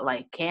she fought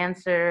like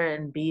cancer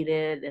and beat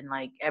it and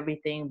like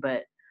everything.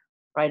 But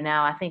right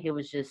now, I think it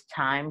was just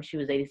time. She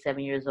was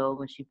 87 years old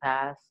when she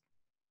passed.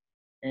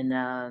 And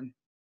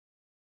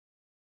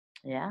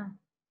yeah.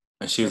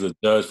 And she was a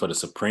judge for the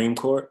Supreme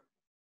Court?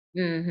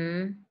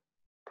 Mm-hmm.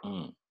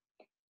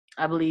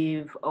 I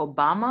believe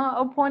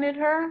Obama appointed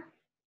her.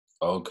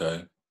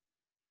 Okay.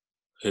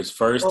 His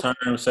first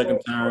term, second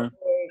term?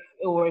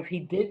 Or if he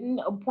didn't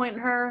appoint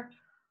her,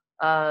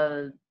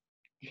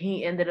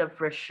 he ended up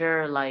for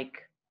sure like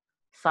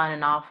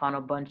signing off on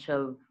a bunch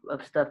of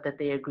stuff that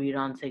they agreed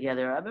on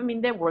together. I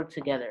mean, they worked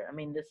together. I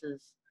mean, this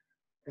is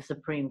the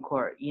Supreme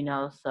Court, you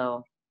know,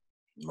 so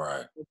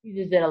Right. she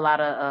just did a lot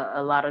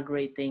of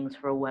great things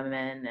for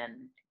women,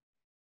 and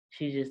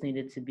she just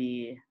needed to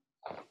be.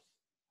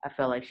 I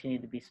felt like she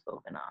needed to be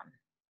spoken on.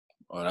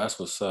 Well, that's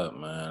what's up,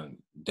 man.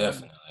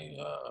 Definitely.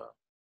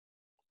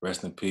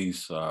 Rest in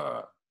peace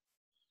to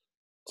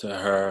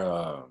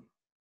her.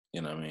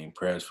 You know what I mean?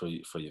 Prayers for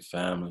your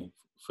family,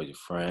 for your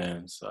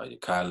friends, your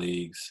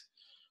colleagues.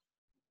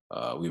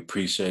 We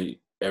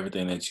appreciate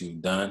everything that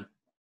you've done.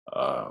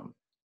 Um,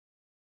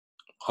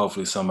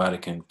 Hopefully somebody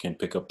can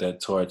pick up that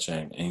torch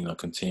and you know,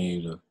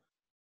 continue to,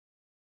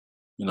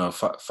 you know,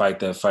 fight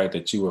that fight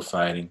that you were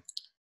fighting,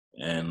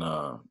 and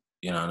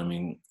you know what I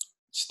mean,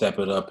 step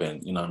it up,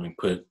 and you know what I mean,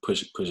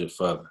 push it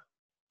further.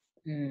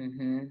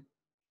 Mhm.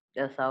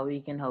 That's all we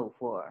can hope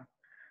for.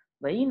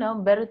 But you know,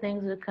 better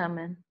things are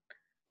coming,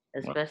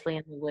 especially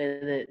in the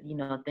way that you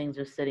know things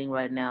are sitting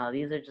right now.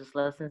 These are just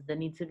lessons that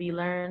need to be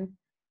learned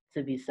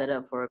to be set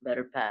up for a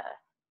better path.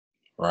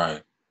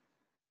 Right.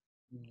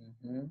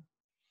 Mhm.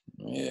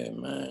 Yeah,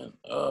 man.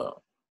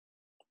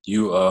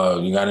 You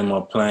got any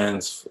more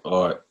plans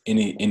or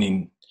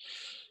any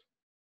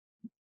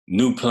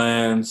new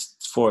plans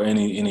for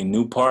any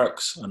new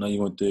parks? I know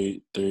you went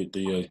through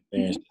your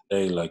experience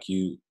today. Like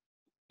you're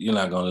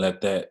not gonna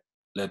let that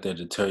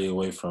deter you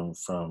away from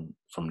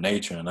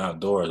nature and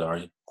outdoors, are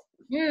you?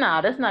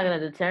 No, that's not gonna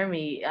deter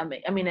me. I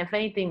mean, if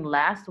anything,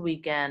 last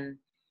weekend,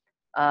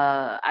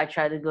 I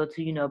tried to go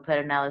to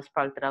Pedernales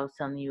Park that I was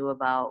telling you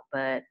about,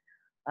 but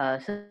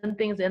some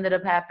things ended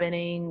up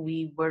happening.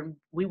 We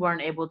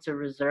weren't able to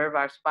reserve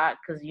our spot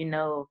because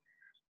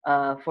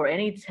for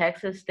any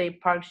Texas state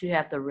parks, you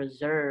have to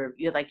reserve.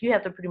 You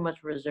have to pretty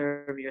much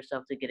reserve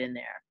yourself to get in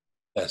there.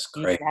 That's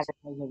You need great. to have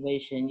a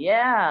reservation.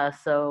 Yeah,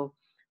 so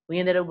we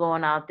ended up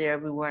going out there.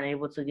 We weren't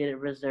able to get it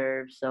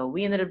reserved, so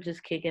we ended up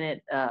just kicking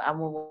it. I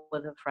went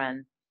with a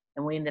friend,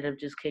 and we ended up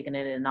just kicking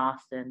it in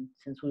Austin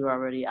since we were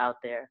already out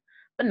there.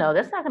 But no,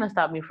 that's not gonna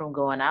stop me from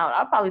going out.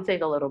 I'll probably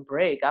take a little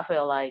break. I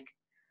feel like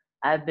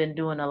I've been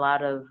doing a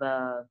lot of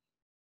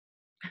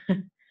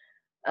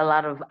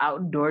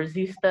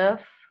outdoorsy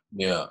stuff.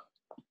 Yeah.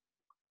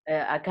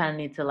 I kind of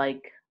need to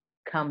like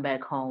come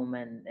back home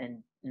and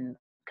kind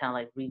of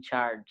like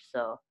recharge.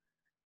 So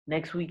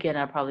next weekend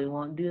I probably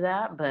won't do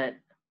that, but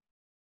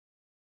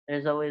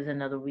there's always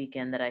another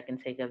weekend that I can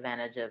take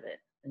advantage of it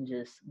and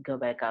just go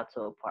back out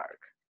to a park.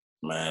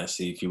 Man,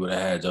 see, if you would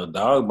have had your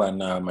dog by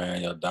now,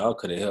 man, your dog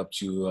could have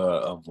helped you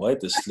avoid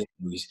the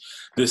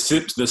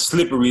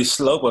slippery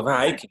slope of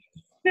hiking.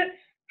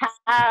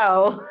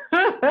 How?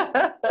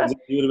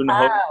 You would have been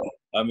How?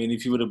 I mean,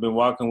 if you would have been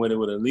walking with it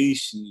with a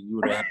leash, you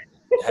would have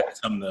had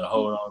something to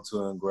hold on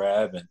to and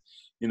grab, and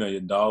you know,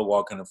 your dog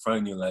walking in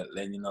front of you, like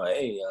letting you know,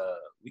 hey,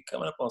 we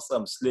coming up on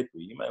something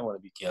slippery. You might want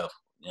to be careful.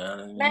 You know what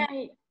I mean?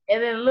 Man,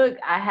 and then look,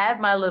 I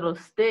had my little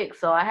stick,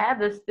 so I had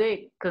the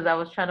stick because I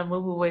was trying to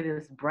move away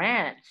this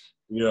branch,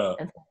 Yeah,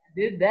 and so I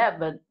did that.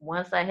 But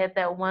once I hit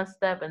that one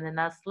step and then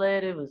I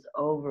slid, it was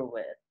over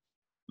with.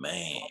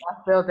 man.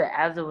 I felt it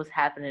as it was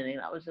happening,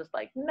 and I was just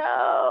like,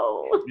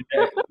 no.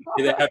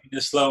 Did that happen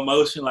in slow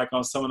motion, like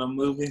on some of the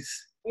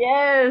movies?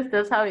 Yes,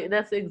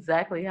 that's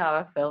exactly how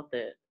I felt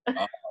it.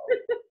 Oh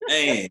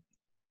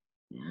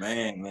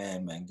man,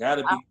 man,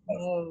 gotta I be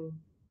careful.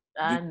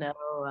 know. Did, I know.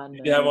 I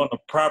did you have know. on the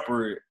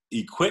proper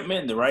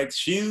equipment, the right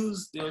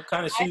shoes? What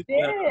kind of I shoes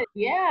you have? did.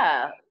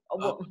 Yeah. Oh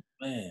Well,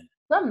 man,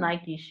 some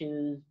Nike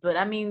shoes, but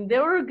I mean, they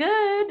were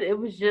good. It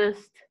was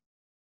just,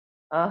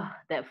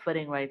 that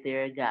footing right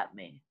there got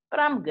me. But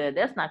I'm good.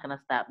 That's not gonna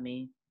stop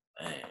me.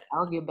 man.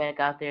 I'll get back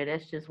out there.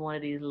 That's just one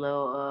of these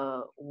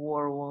little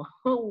war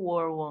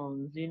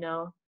wounds, you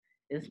know.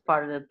 It's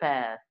part of the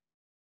past.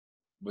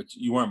 But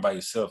you weren't by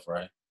yourself,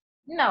 right?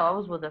 No, I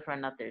was with a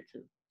friend out there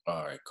too.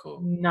 All right,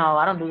 cool, No,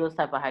 I don't do those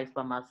type of hikes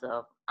by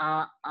myself.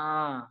 man.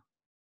 Uh-uh.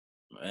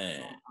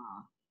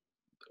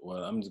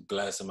 Well, I'm just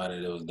glad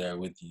somebody that was there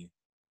with you.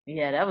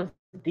 Yeah, that was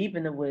deep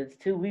in the woods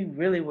too. We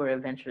really were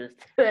adventurous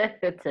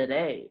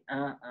today.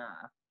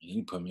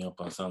 You put me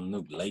up on something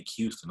new, Lake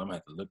Houston. I'm gonna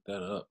have to look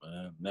that up,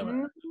 man. Never.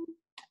 Mhm.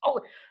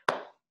 Oh,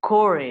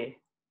 Corey,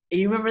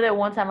 you remember that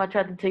one time I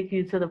tried to take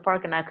you to the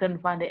park and I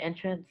couldn't find the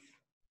entrance?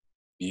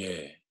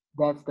 Yeah.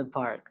 That's the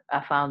park.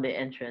 I found the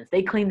entrance.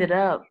 They cleaned it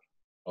up.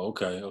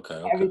 Okay. Okay.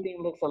 Okay.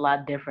 Everything looks a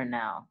lot different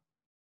now.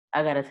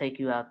 I gotta take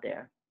you out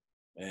there.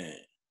 Man.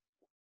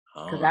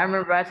 Cause Oh, I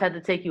remember I tried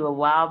to take you a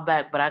while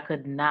back, but I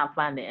could not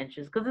find the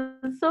entrance because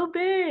it's so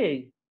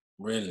big.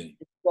 really?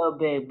 It's so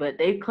big. But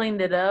they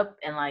cleaned it up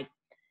and like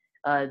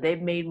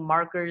they've made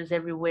markers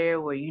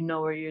everywhere where you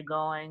know where you're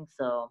going.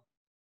 So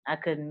I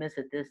couldn't miss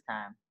it this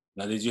time.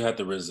 Now, did you have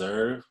to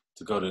reserve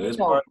to go to this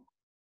No, park?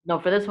 no,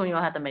 for this one you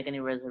don't have to make any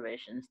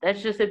reservations.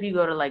 That's just if you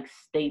go to like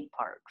state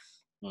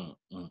parks. Mm,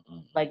 mm,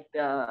 mm. Like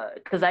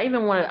cause I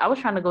was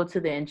trying to go to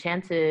the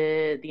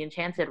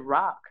Enchanted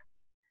Rock.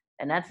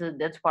 And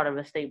that's part of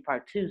a state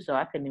park too, so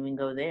I couldn't even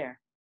go there.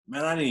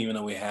 Man, I didn't even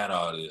know we had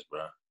all this,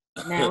 bro.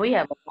 Man, we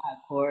have a lot,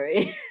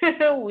 Corey.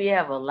 We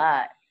have a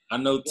lot. I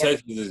know Yeah.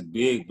 Texas is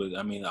big, but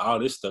I mean, all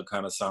this stuff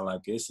kind of sound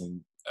like it's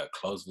in a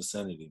close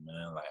vicinity,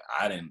 man. Like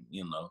I didn't,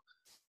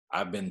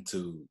 I've been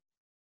to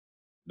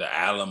the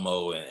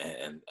Alamo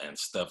and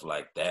stuff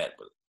like that,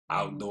 but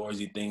Mhm.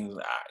 outdoorsy things,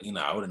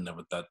 I would have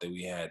never thought that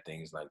we had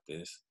things like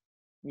this.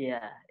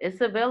 Yeah,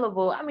 it's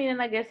available. I mean,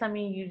 and I guess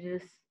you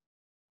just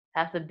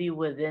have to be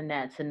within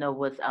that to know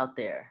what's out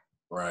there.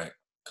 Right.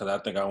 Because I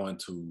think I went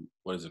to,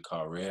 what is it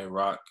called, Red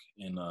Rock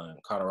in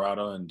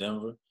Colorado and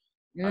Denver.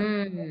 I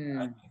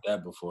Mm. did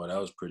that before. That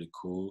was pretty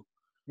cool.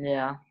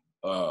 Yeah.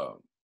 Uh,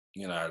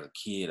 as a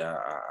kid,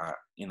 I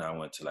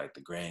went to like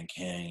the Grand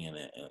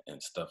Canyon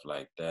and stuff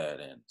like that,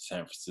 and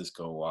San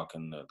Francisco,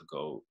 walking the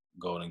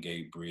Golden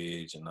Gate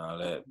Bridge and all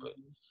that. But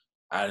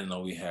I didn't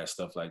know we had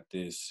stuff like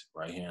this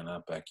right here in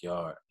our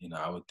backyard.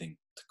 I would think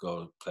to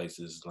go to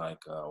places like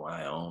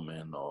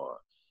Wyoming or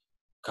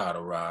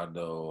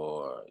Colorado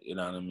or what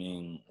I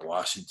mean,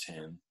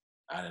 Washington.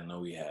 I didn't know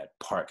we had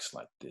parks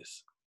like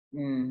this.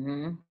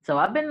 So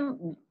I've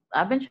been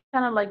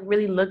trying to like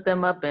really look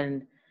them up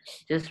and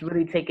just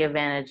really take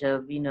advantage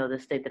of the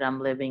state that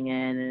I'm living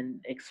in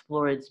and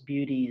explore its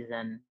beauties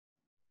and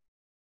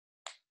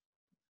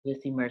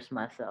just immerse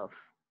myself.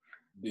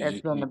 Did That's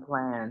you been see, the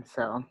plan.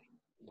 So.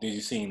 did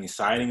you see any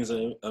sightings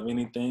of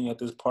anything at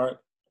this park?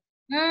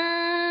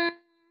 Mm,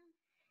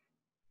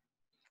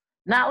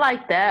 Not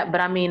like that,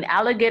 but I mean,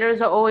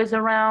 alligators are always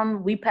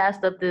around. We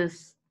passed up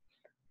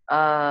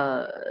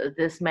uh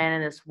this man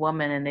and this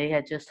woman, and they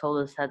had just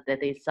told us that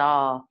they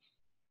saw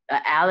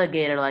an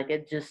alligator, like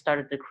it just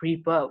started to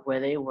creep up where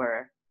they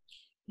were.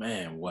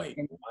 Man, wait,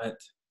 And, what?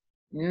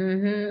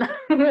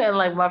 and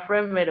like my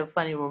friend made a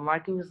funny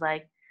remark. He was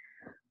like,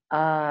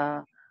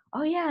 uh,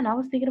 "Oh yeah," and I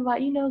was thinking about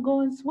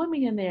going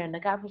swimming in there, and the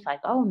guy was like,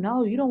 "Oh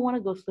no, you don't want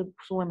to go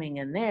swimming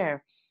in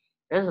there.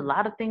 There's a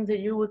lot of things that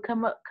you would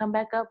come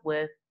back up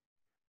with."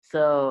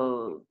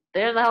 So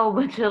there's a whole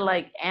bunch of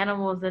like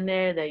animals in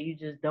there that you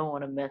just don't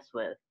want to mess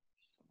with.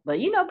 But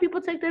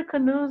people take their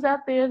canoes out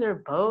there, their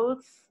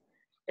boats,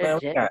 their Man,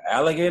 we jet. got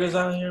alligators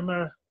out here,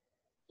 man.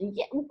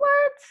 Yeah,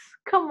 what?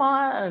 Come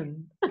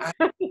on.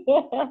 I,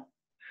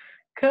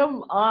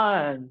 Come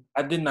on.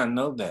 I did not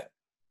know that.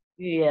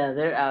 Yeah,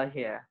 they're out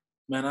here.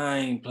 Man, I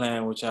ain't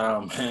playing with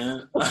y'all,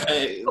 man.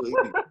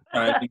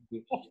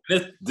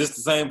 This the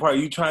same part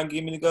you trying to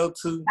get me to go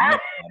to? Nah,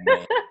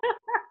 man.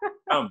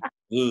 I'm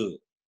good.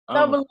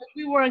 No, I'm but like,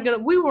 we weren't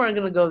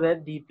gonna go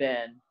that deep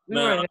in. We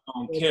Man, I weren't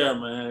don't gonna care, go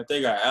man. If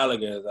they got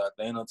alligators out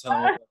there, ain't no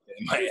telling what they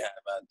might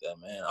have out there,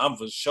 man. I'm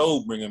for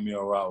sure bringing me a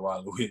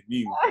Rottweiler with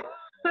me.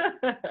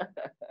 there.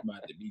 I'm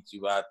about to beat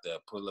you out there,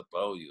 pull up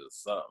on you or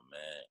something,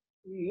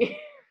 Yeah.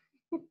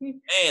 man.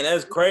 Man,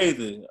 that's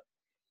crazy.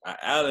 An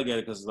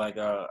alligator, because like,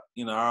 I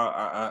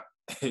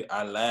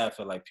laugh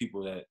at like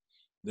people that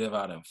live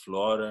out in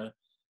Florida,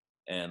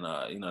 and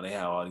they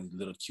have all these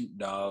little cute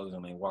dogs,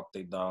 and they walk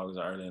their dogs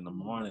early in the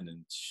morning,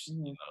 and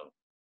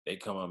they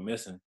come up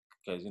missing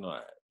because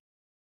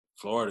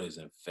Florida is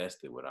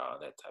infested with all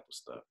that type of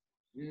stuff.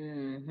 But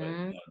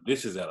Mm-hmm.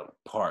 this is at a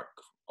park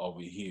over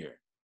here,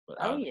 but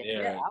Oh out yeah,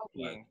 they're there, out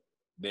like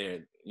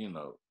here.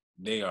 they're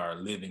they are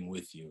living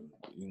with you.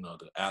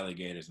 The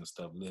alligators and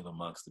stuff live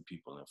amongst the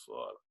people in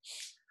Florida.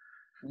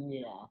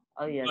 Yeah.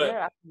 Oh yeah, But they're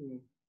out here.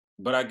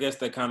 but I guess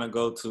they kind of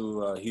go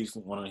to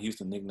Houston. One of the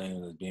Houston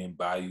nicknames is being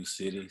Bayou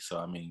City. So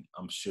I mean,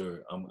 I'm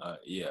sure.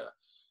 Yeah,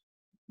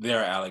 there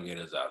are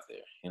alligators out there.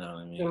 You know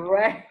what I mean?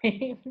 Right.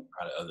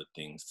 Probably other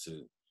things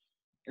too.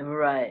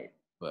 Right.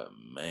 But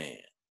man,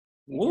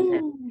 You just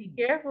have to woo! be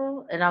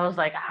careful. And I was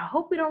like, I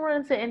hope we don't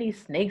run into any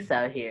snakes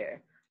out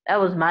here. That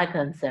was my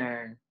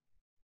concern.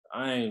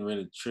 I ain't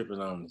really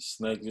tripping on the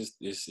snake. It's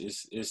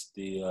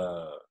the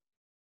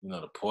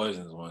the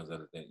poisonous ones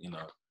that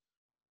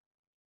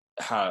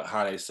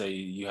how they say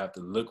you have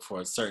to look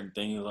for certain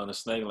things on a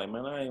snake. Like,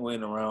 man, I ain't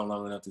waiting around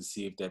long enough to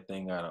see if that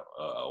thing got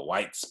a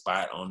white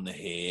spot on the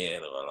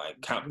head or like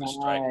count the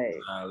stripes Right.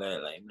 and all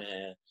that. Like,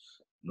 man,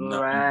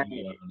 no, I'm Right.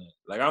 good on that.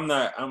 Like, I'm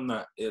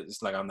not.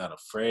 It's like I'm not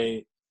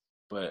afraid,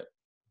 but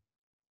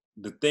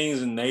the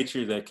things in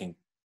nature that can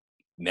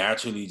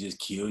naturally just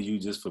kill you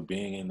just for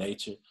being in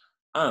nature,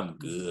 I'm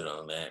good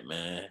on that,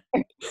 man.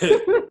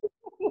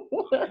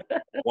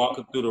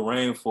 Walking through the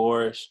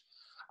rainforest,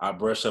 I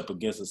brush up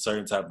against a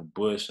certain type of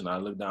bush, and I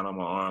look down on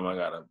my arm. I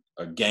got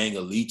a gang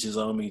of leeches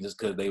on me just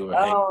because they were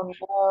hanging. Oh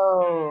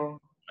no.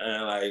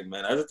 Man, like,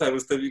 man, that's the type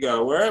of stuff you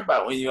gotta worry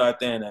about when you're out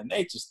there in that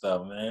nature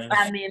stuff, man.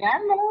 I mean, I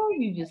know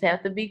you just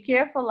have to be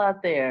careful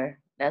out there.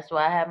 That's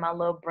why I had my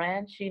little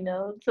branch,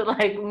 to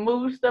like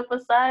move stuff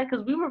aside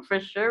because we were for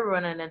sure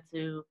running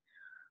into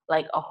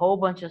like a whole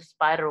bunch of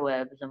spider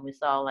webs and we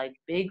saw like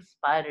big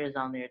spiders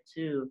on there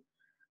too.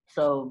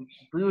 So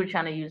we were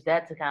trying to use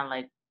that to kind of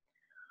like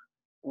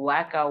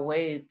whack our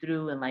way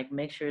through and like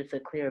make sure it's a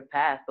clear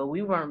path. But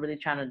we weren't really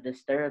trying to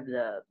disturb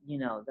the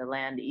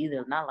land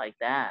either. Not like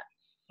that.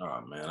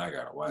 Oh man, I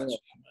gotta watch Yeah.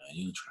 you, man.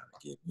 You trying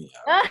to get me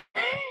out?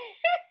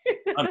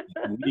 I'm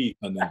thinking we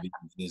gonna be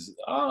just.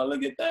 Oh,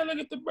 look at that! Look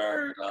at the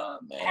bird! Oh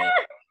man,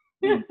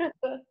 You,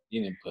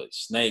 you didn't put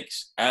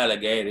snakes,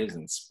 alligators,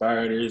 and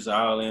spiders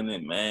all in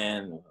it,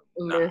 man.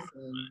 Nah.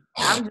 Listen,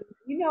 I'm just,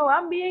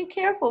 I'm being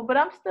careful, but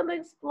I'm still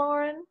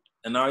exploring.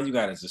 And all you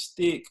got is a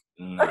stick?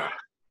 Nah.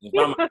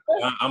 If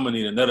I'm gonna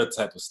need another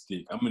type of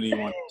stick. I'm gonna need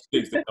one of the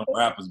sticks that them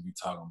rappers be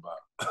talking about.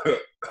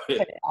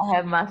 I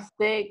have my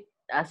stick.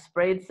 I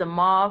sprayed some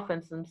off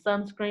and some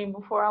sunscreen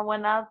before I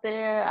went out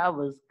there. I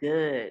was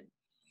good.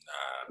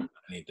 Nah, I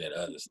need that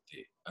other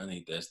stick. I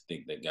need that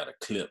stick that got a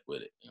clip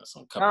with it.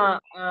 Some couple.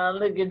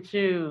 Look at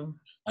you.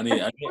 I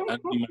need my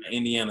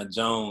Indiana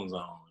Jones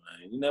on.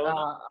 Man. You never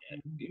know.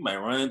 You might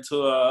run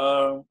into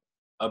a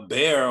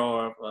bear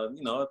or a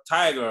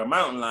tiger or a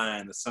mountain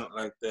lion or something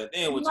like that.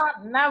 Then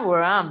not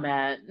where I'm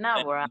at.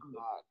 Not where I'm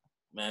at.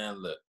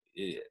 Man, look,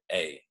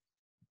 hey,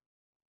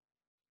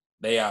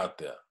 they out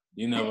there.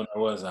 You never know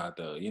what's out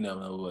there. You never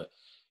know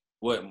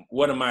what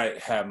might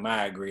have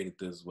migrated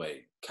this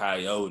way.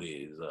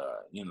 Coyotes,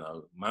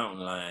 mountain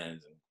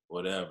lions and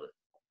whatever.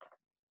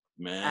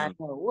 Man. I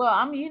know. Well,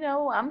 I'm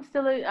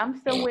still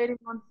waiting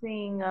on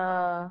seeing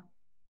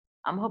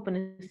I'm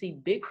hoping to see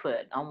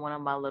Bigfoot on one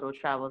of my little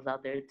travels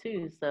out there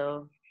too.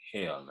 So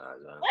hell no,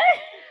 John.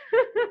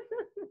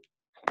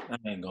 I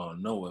ain't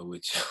going nowhere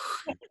with you.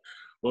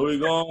 Where we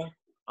going?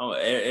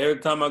 Every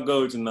time I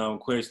go with you now, I'm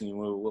questioning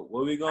where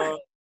we going?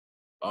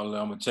 I'm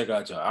gonna check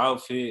out your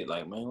outfit.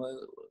 Like, man,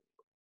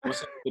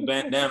 what's the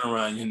bandana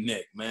around your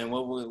neck, man?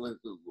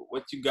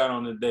 What you got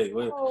on today?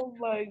 Oh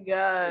my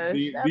gosh!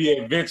 The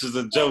Adventures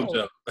of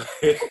JoJo.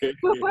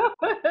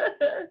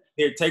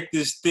 Here, take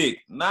this stick.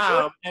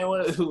 Nah, man,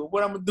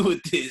 what I'm gonna do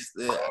with this?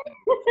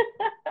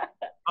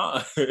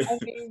 I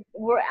mean,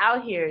 we're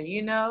out here,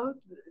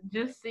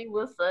 just see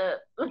what's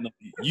up.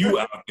 You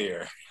out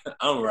there,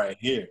 I'm right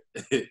here.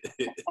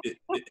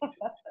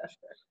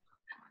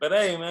 But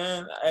hey,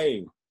 man,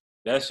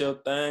 that's your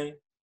thing.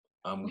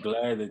 I'm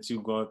glad that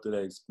you're going through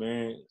that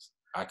experience.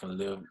 I can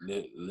live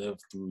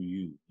through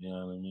you. You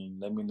know what I mean?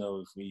 Let me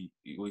know if we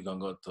gonna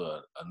go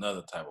to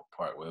another type of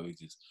park where we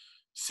just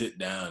sit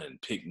down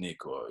and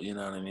picnic, or you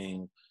know what I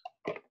mean.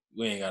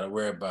 We ain't gotta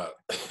worry about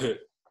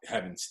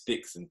having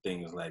sticks and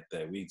things like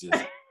that. We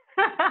just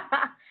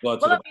well,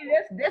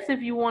 that's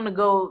if you want to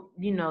go,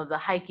 the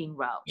hiking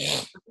route.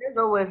 There's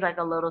always like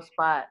a little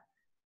spot.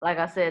 Like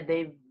I said,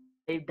 they've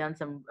done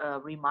some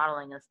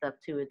remodeling and stuff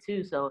to it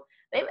too. So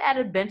they've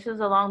added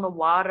benches along the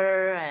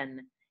water,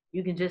 and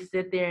you can just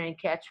sit there and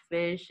catch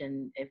fish,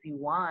 and if you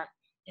want.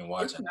 And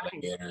watch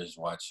alligators,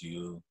 watch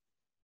you.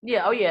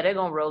 Yeah, oh yeah, they're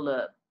gonna roll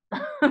up.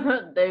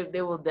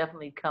 they will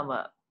definitely come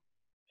up.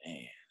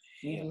 Man,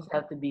 you just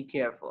have to be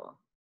careful.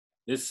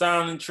 It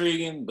sounds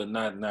intriguing, but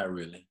not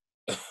really.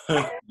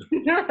 I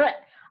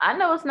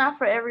know it's not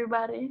for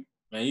everybody.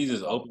 Man, you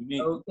just opened me.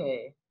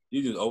 Okay.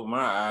 You just opened my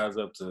eyes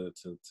up to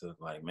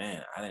like,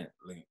 man, I didn't,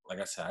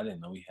 like I said, I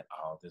didn't know we had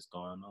all this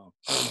going on.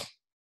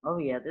 Oh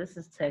yeah, this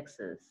is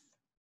Texas.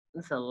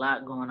 There's a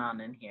lot going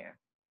on in here.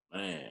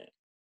 Man,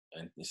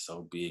 and it's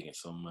so big and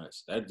so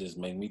much. That just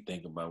made me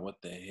think about what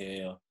the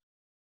hell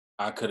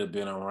I could have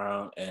been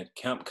around at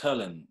Camp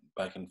Cullen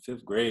back in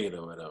 5th grade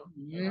or whatever.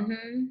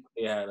 Mm-hmm.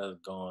 They had us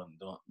doing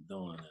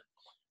it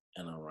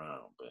and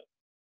around, but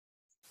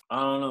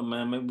I don't know,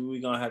 man. Maybe we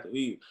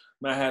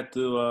might have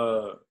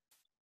to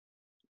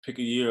pick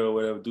a year or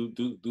whatever.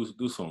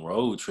 Do some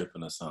road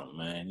tripping or something,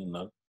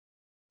 man.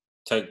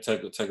 Take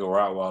a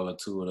route while or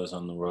two with us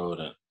on the road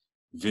and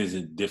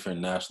visit different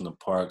national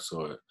parks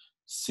or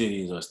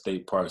cities or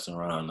state parks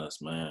around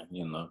us, man.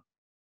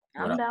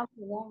 I'm down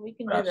for that. We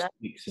can do that.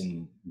 Sticks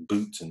and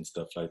boots and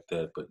stuff like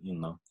that, but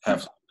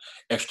have some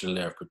extra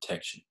layer of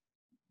protection.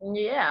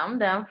 Yeah, I'm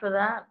down for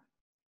that.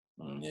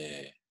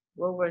 Yeah.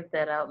 We'll work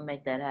that out and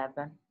make that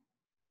happen.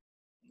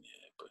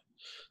 Yeah, but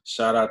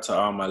shout out to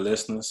all my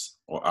listeners,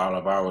 or all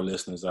of our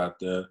listeners out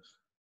there.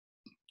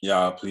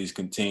 Y'all, please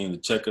continue to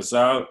check us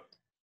out.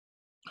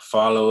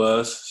 Follow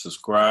us,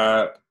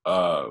 subscribe.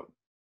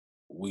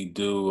 We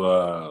do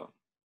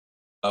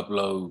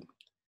upload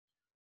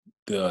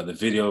the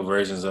video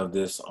versions of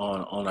this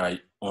on our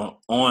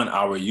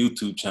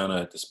YouTube channel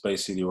at the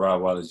Space City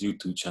Rottweilers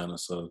YouTube channel.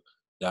 So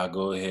y'all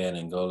go ahead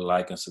and go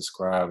like and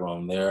subscribe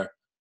on there.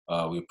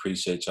 We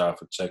appreciate y'all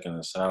for checking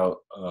us out.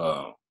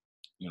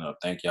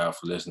 Thank y'all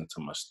for listening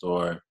to my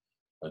story.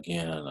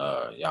 Again,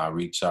 y'all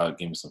reach out,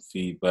 give me some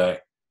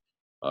feedback.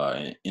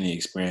 Any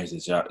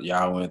experiences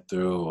y'all went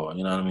through, or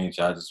you know what I mean, if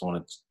y'all just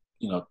want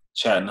to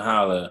chat and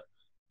holler,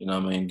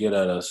 get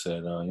at us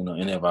at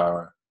any of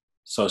our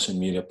social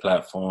media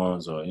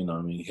platforms, or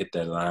hit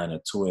that line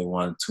at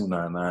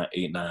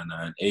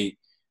 281-299-8998.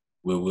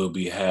 We will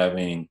be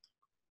having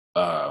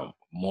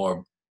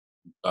more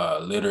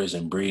litters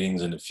and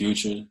breedings in the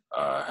future.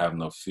 Have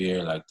no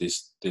fear. Like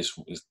this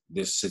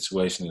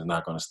situation is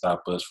not going to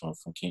stop us from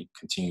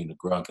continuing to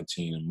grow and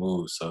continue to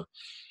move. So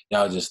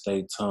y'all just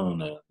stay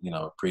tuned, and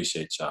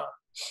appreciate y'all.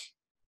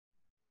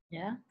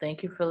 Yeah,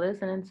 thank you for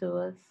listening to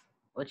us.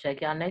 We'll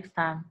check y'all next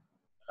time.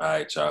 All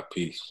right, y'all.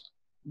 Peace.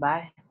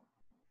 Bye.